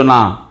தேவையில்லைன்னு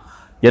சொன்னான்.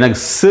 எனக்கு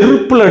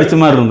செருப்பில் அடித்த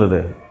மாதிரி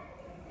இருந்தது.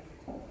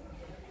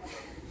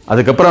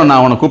 அதுக்கப்புறம்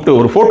நான் அவனை கூப்பிட்டு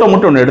ஒரு ஃபோட்டோ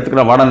மட்டும் ஒன்று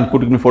எடுத்துக்கிறேன், வாடான்னு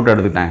கூட்டிட்டு ஃபோட்டோ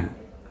எடுத்துக்கிட்டேன்.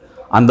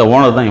 அந்த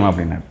ஓனர் தான் இவன்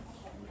அப்படின்னாரு.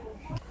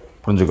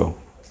 புரிஞ்சுக்கோ.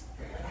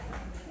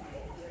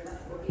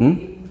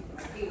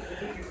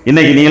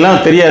 இன்னைக்கு நீ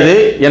எல்லாம் தெரியாது,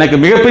 எனக்கு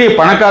மிகப்பெரிய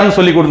பணக்காரன்னு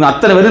சொல்லி கொடுங்க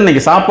அத்தனை பேரும்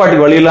இன்னைக்கு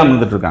சாப்பாட்டுக்கு வழி இல்லாமல்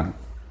இருந்துட்டு இருக்காங்க.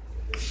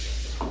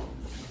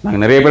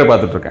 நாங்கள் நிறைய பேரை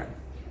பார்த்துட்டு இருக்கேன்.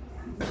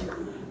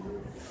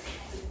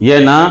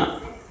 ஏன்னா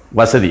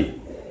வசதி.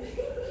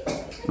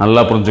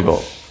 நல்லா புரிஞ்சுக்கோ.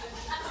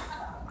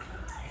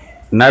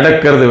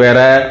 நடக்கிறது வேற,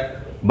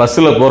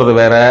 பஸ்ஸில் போகிறது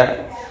வேற,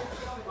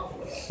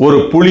 ஒரு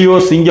புலியோ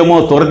சிங்கமோ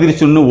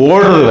துரத்திருச்சுன்னு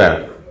ஓடுறது வேற.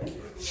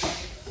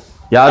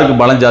 யாருக்கு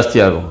பலம்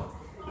ஜாஸ்தியாகும்?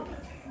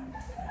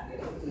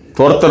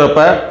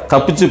 துரத்துறப்ப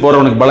தப்பிச்சு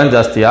போகிறவனுக்கு பலம்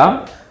ஜாஸ்தியா,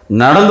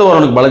 நடந்து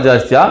வரவனுக்கு பலம்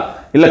ஜாஸ்தியா,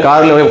 இல்லை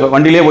காரில்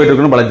வண்டியிலே போயிட்டு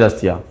இருக்கணும் பலம்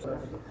ஜாஸ்தியா?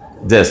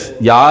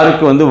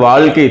 யாருக்கு வந்து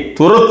வாழ்க்கை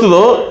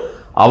துரத்துதோ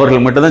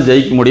அவர்கள் மட்டும்தான்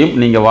ஜெயிக்க முடியும்.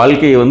 நீங்கள்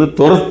வாழ்க்கையை வந்து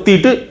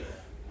துரத்திட்டு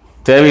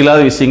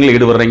தேவையில்லாத விஷயங்கள்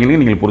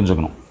ஈடுபடுறீங்கன்னு நீங்கள்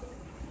புரிஞ்சுக்கணும்.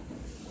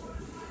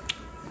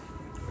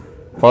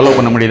 ஃபாலோ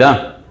பண்ண முடியுதா?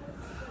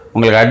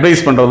 உங்களுக்கு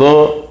அட்வைஸ் பண்ணுறதோ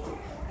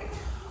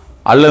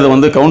அல்லது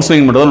வந்து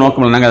கவுன்சிலிங் பண்ணுறதோ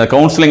நோக்கம் இல்லை. நாங்கள் அதை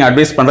கவுன்சிலிங்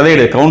அட்வைஸ் பண்ணுறதே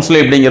கிடையாது.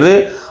 கவுன்சிலிங் அப்படிங்கிறது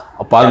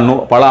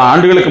பல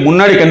ஆண்டுகளுக்கு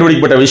முன்னாடி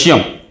கண்டுபிடிக்கப்பட்ட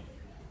விஷயம்.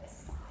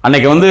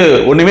 அன்னைக்கு வந்து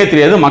ஒன்றுமே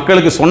தெரியாது,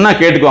 மக்களுக்கு சொன்னால்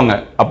கேட்டுக்குவாங்க.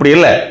 அப்படி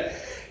இல்லை.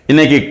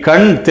 இன்னைக்கு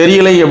கண்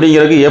தெரியலை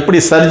அப்படிங்கிறதுக்கு எப்படி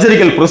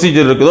சர்ஜரிக்கல்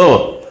ப்ரொசீஜர் இருக்குதோ,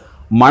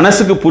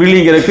 மனசுக்கு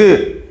புரியலைங்கிறதுக்கு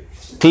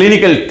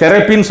கிளினிக்கல்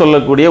தெரப்பின்னு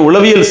சொல்லக்கூடிய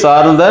உளவியல்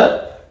சார்ந்த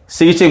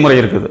சிகிச்சை முறை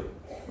இருக்குது.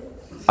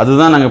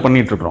 அதுதான் நாங்கள்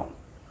பண்ணிகிட்ருக்குறோம்.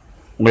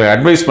 உங்களுக்கு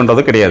அட்வைஸ்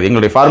பண்ணுறது கிடையாது.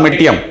 எங்களுடைய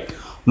ஃபார்மேட்டியம்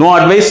no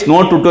advice, no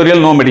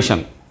tutorial, no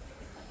medicine.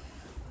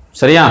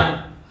 சரியா?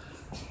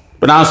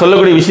 இப்போ நான்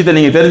சொல்லக்கூடிய விஷயத்தை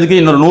நீங்கள் தெரிஞ்சுக்க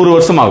இன்னொரு 100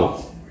 வருஷம் ஆகும்.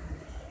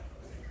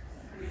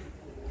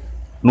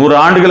 100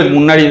 ஆண்டுகளுக்கு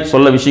முன்னாடி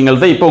சொல்ல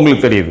விஷயங்கள் தான் இப்போ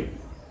உங்களுக்கு தெரியுது.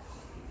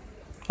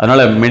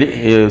 அதனால்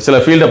சில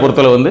ஃபீல்டை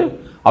பொறுத்தவரை வந்து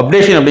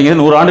அப்டேஷன்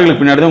அப்படிங்கிறது 100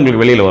 ஆண்டுகளுக்கு பின்னாடி தான்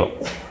உங்களுக்கு வெளியில் வரும்.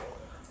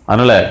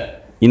 அதனால்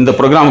இந்த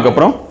ப்ரோக்ராமுக்கு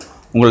அப்புறம்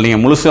உங்களை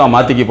நீங்கள் முழுசாக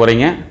மாற்றிக்க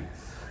போகிறீங்க,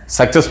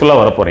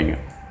 சக்ஸஸ்ஃபுல்லாக வர போகிறீங்க.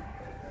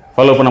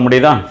 ஃபாலோ பண்ண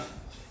முடியுதா?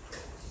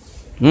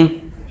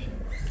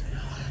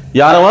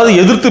 யாராவது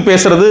எதிர்த்து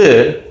பேசுறது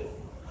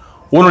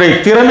உன்னுடைய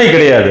திறமை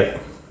கிடையாது,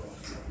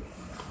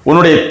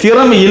 உன்னுடைய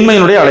திறமை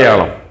இன்மையினுடைய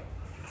அடையாளம்.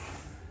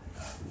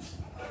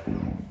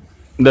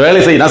 இந்த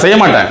வேலையை செய், நான் செய்ய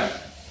மாட்டேன்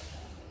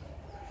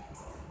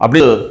அப்படி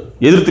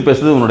எதிர்த்து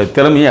பேசுறது உன்னுடைய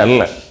திறமையே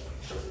அல்ல.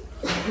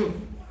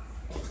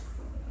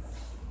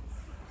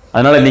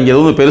 அதனால நீங்க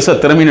எதுவும் பெருசா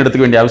திறமைன்னு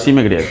எடுத்துக்க வேண்டிய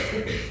அவசியமே கிடையாது.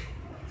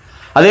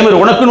 அதே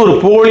மாதிரி உனக்குன்னு ஒரு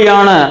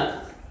போலியான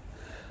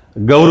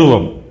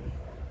கௌரவம்,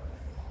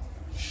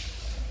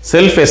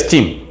 செல்ஃப்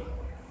எஸ்டீம்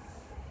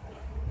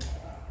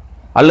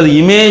அல்லது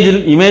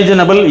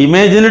இமேஜினபிள்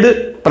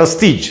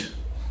பிரஸ்டீஜ்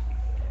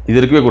இது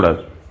இருக்கவே கூடாது.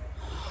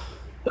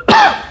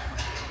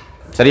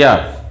 சரியா?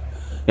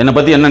 என்னை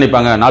பற்றி என்ன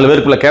நினைப்பாங்க, 4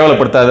 பேருக்குள்ள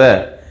கேவலப்படுத்தாத.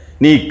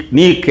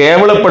 நீ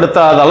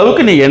கேவலப்படுத்தாத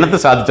அளவுக்கு நீ என்னத்தை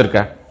சாதிச்சிருக்க.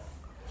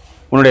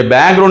 உன்னுடைய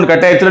பேக்ரவுண்ட்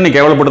கட்டாயத்தில் நீ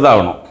கேவலப்படுத்த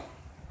ஆகணும்.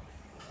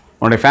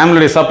 உன்னுடைய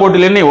ஃபேமிலியுடைய சப்போர்ட்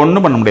இல்லைன்னு நீ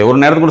ஒன்றும் பண்ண முடியாது. ஒரு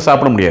நேரத்துக்கு கூட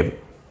சாப்பிட முடியாது.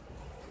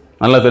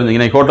 நல்லா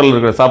தெரிஞ்சுங்க, நீ ஹோட்டலில்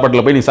இருக்கிற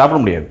சாப்பாட்டில் போய் நீ சாப்பிட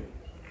முடியாது.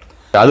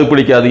 அது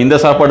பிடிக்காது, இந்த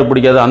சாப்பாடு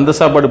பிடிக்காது, அந்த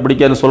சாப்பாடு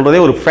பிடிக்காதுன்னு சொல்கிறதே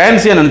ஒரு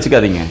ஃபேன்சியாக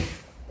நினச்சிக்காதீங்க.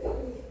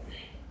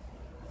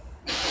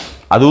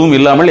 அதுவும்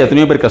இல்லாமல்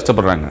எத்தனையோ பேர்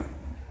கஷ்டப்படுறாங்க.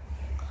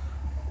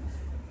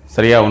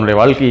 சரியா? உன்னுடைய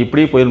வாழ்க்கை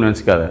இப்படி போயிடும்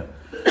நினச்சிக்காத.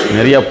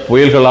 நிறைய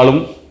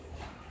புயல்களாலும்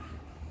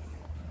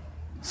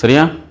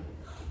சரியா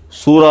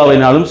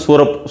சூறாவினாலும்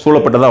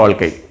சூழப்பட்டதா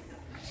வாழ்க்கை.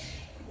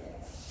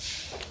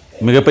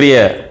 மிகப்பெரிய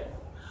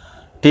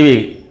டிவி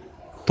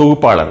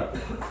தொகுப்பாளர்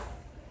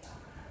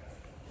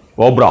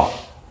ஓப்ரா,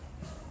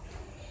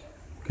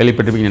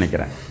 கேள்விப்பட்டிருப்பீங்கன்னு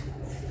நினைக்கிறேன்.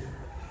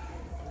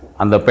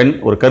 அந்த பெண்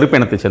ஒரு கருப்பு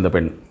இனத்தை சேர்ந்த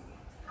பெண்.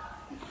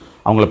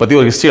 அவங்கள பற்றி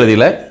ஒரு ஹிஸ்ட்ரி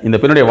எழுதியில. இந்த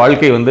பெண்ணுடைய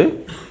வாழ்க்கை வந்து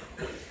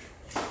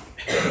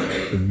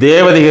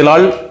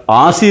தேவதைகளால்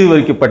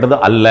ஆசீர்வதிக்கப்பட்டது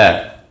அல்ல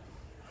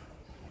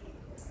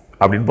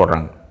அப்படின்னு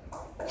போடுறாங்க.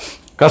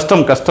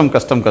 கஷ்டம் கஷ்டம்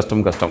கஷ்டம்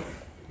கஷ்டம் கஷ்டம்.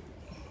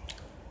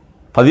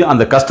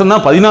 அந்த கஷ்டம்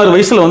தான் 16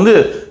 வயசில் வந்து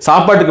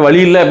சாப்பாட்டுக்கு வழி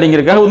இல்லை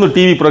அப்படிங்கிறதுக்காக வந்து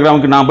டிவி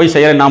ப்ரோக்ராமுக்கு நான் போய்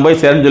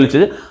செய்கிறேன்னு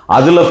சொல்லிச்சு.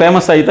 அதில்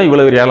ஃபேமஸ் ஆகி தான்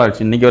இவ்வளோ பெரிய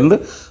ஆளாச்சு. இன்றைக்கி வந்து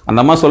அந்த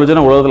அம்மா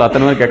சொல்லிச்சுன்னா உலகத்தில்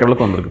அத்தனை பேர் கேட்குற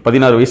அளவுக்கு வந்திருக்கு.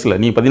 16 வயசில்.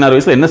 நீ 16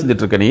 வயசில் என்ன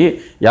செஞ்சிட்ருக்க? நீ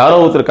யாரோ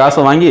ஒருத்தர்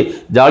காசை வாங்கி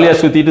ஜாலியாக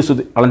சுற்றி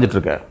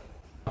அலைஞ்சிட்ருக்க.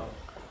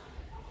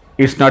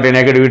 It's not a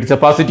negative, it's a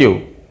positive.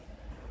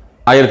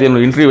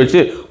 1500 interview வச்சு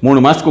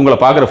 3 மாதத்துக்கு உங்களை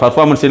பார்க்குற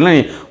பர்ஃபார்மன்ஸ் இல்லை,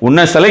 நீ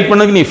உன்னை செலக்ட்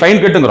பண்ணதுக்கு நீ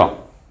ஃபைன் கட்டுங்கிறோம்.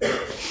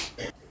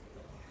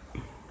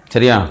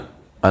 சரியா?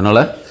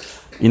 அதனால்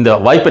இந்த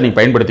வாய்ப்பை நீ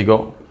பயன்படுத்திக்கோ.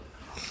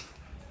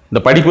 இந்த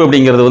படிப்பு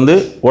அப்படிங்கிறது வந்து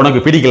உனக்கு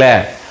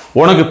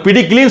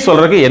பிடிக்கலன்னு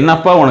சொல்கிறதுக்கு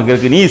என்னப்பா உனக்கு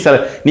இருக்குது?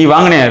 நீ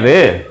வாங்கினே அது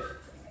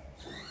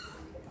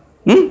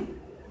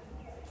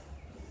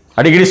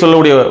அடிக்கடி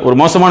சொல்லக்கூடிய ஒரு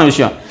மோசமான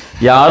விஷயம்.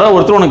 யாரோ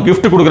ஒருத்தர் உனக்கு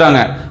கிஃப்ட்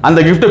கொடுக்குறாங்க, அந்த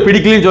கிஃப்ட்டை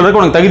பிடிக்கலன்னு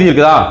சொல்கிறதுக்கு உனக்கு தகுதி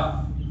இருக்குதா?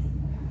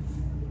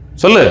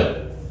 சொல்லு.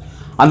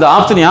 அந்த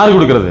ஆப்ஷன் யாரு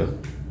கொடுக்கறது?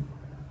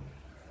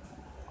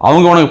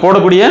 அவங்க உனக்கு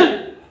போடக்கூடிய,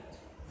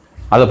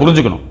 அதை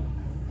புரிஞ்சுக்கணும்.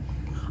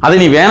 அதை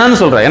நீ வேணான்னு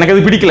சொல்ற. எனக்கு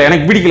அது பிடிக்கல,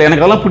 எனக்கு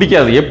அதெல்லாம்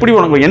பிடிக்காது. எப்படி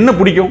உனக்கு என்ன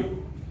பிடிக்கும்?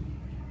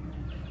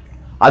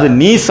 அது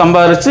நீ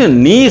சம்பாரிச்சு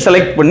நீ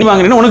செலக்ட் பண்ணி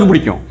வாங்கினீங்கன்னா உனக்கு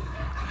பிடிக்கும்.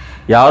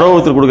 யாரோ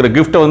ஒருத்தர் கொடுக்குற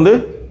கிஃப்ட்டை வந்து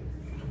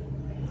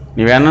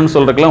நீ வேணான்னு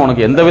சொல்றதுக்கெல்லாம்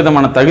உனக்கு எந்த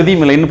விதமான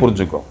தகுதியும் இல்லைன்னு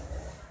புரிஞ்சுக்கோ.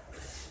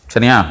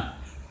 சரியா?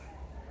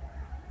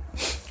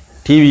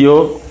 டிவியோ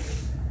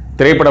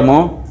திரைப்படமோ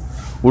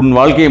உன்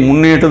வாழ்க்கையை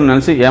முன்னேற்றம்னு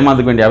நினச்சி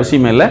ஏமாந்துக்க வேண்டிய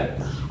அவசியமே இல்லை.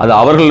 அது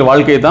அவர்கள்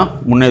வாழ்க்கையை தான்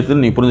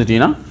முன்னேற்றம்னு நீ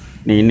புரிஞ்சுட்டீங்கன்னா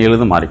நீ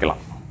இன்னிலிருந்து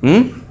மாறிக்கலாம்.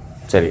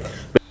 சரி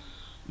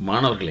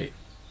மாணவர்களே,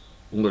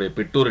 உங்களுடைய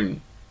பெற்றோரின்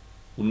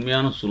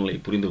உண்மையான சூழ்நிலை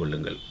புரிந்து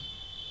கொள்ளுங்கள்.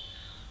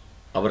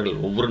 அவர்கள்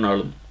ஒவ்வொரு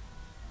நாளும்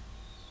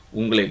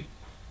உங்களை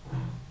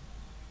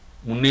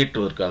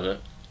முன்னேற்றுவதற்காக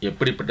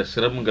எப்படிப்பட்ட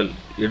சிரமங்கள்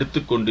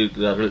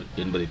எடுத்துக்கொண்டிருக்கிறார்கள்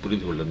என்பதை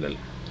புரிந்து கொள்ளுங்கள்.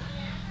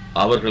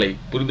 அவர்களை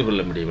புரிந்து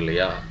கொள்ள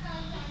முடியவில்லையா?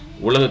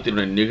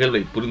 உலகத்தினுடைய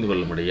நிகழ்வை புரிந்து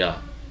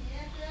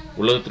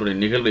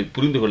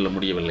கொள்ள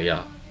முடியவில்லையா?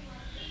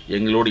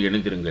 எங்களோடு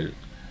இணைந்திருங்கள்.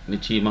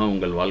 நிச்சயமாக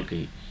உங்கள் வாழ்க்கை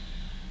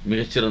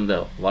மிகச்சிறந்த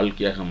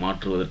வாழ்க்கையாக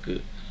மாற்றுவதற்கு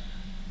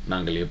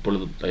நாங்கள்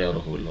எப்பொழுதும்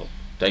தயாராக உள்ளோம்.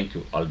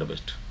 தேங்க்யூ. All the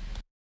best.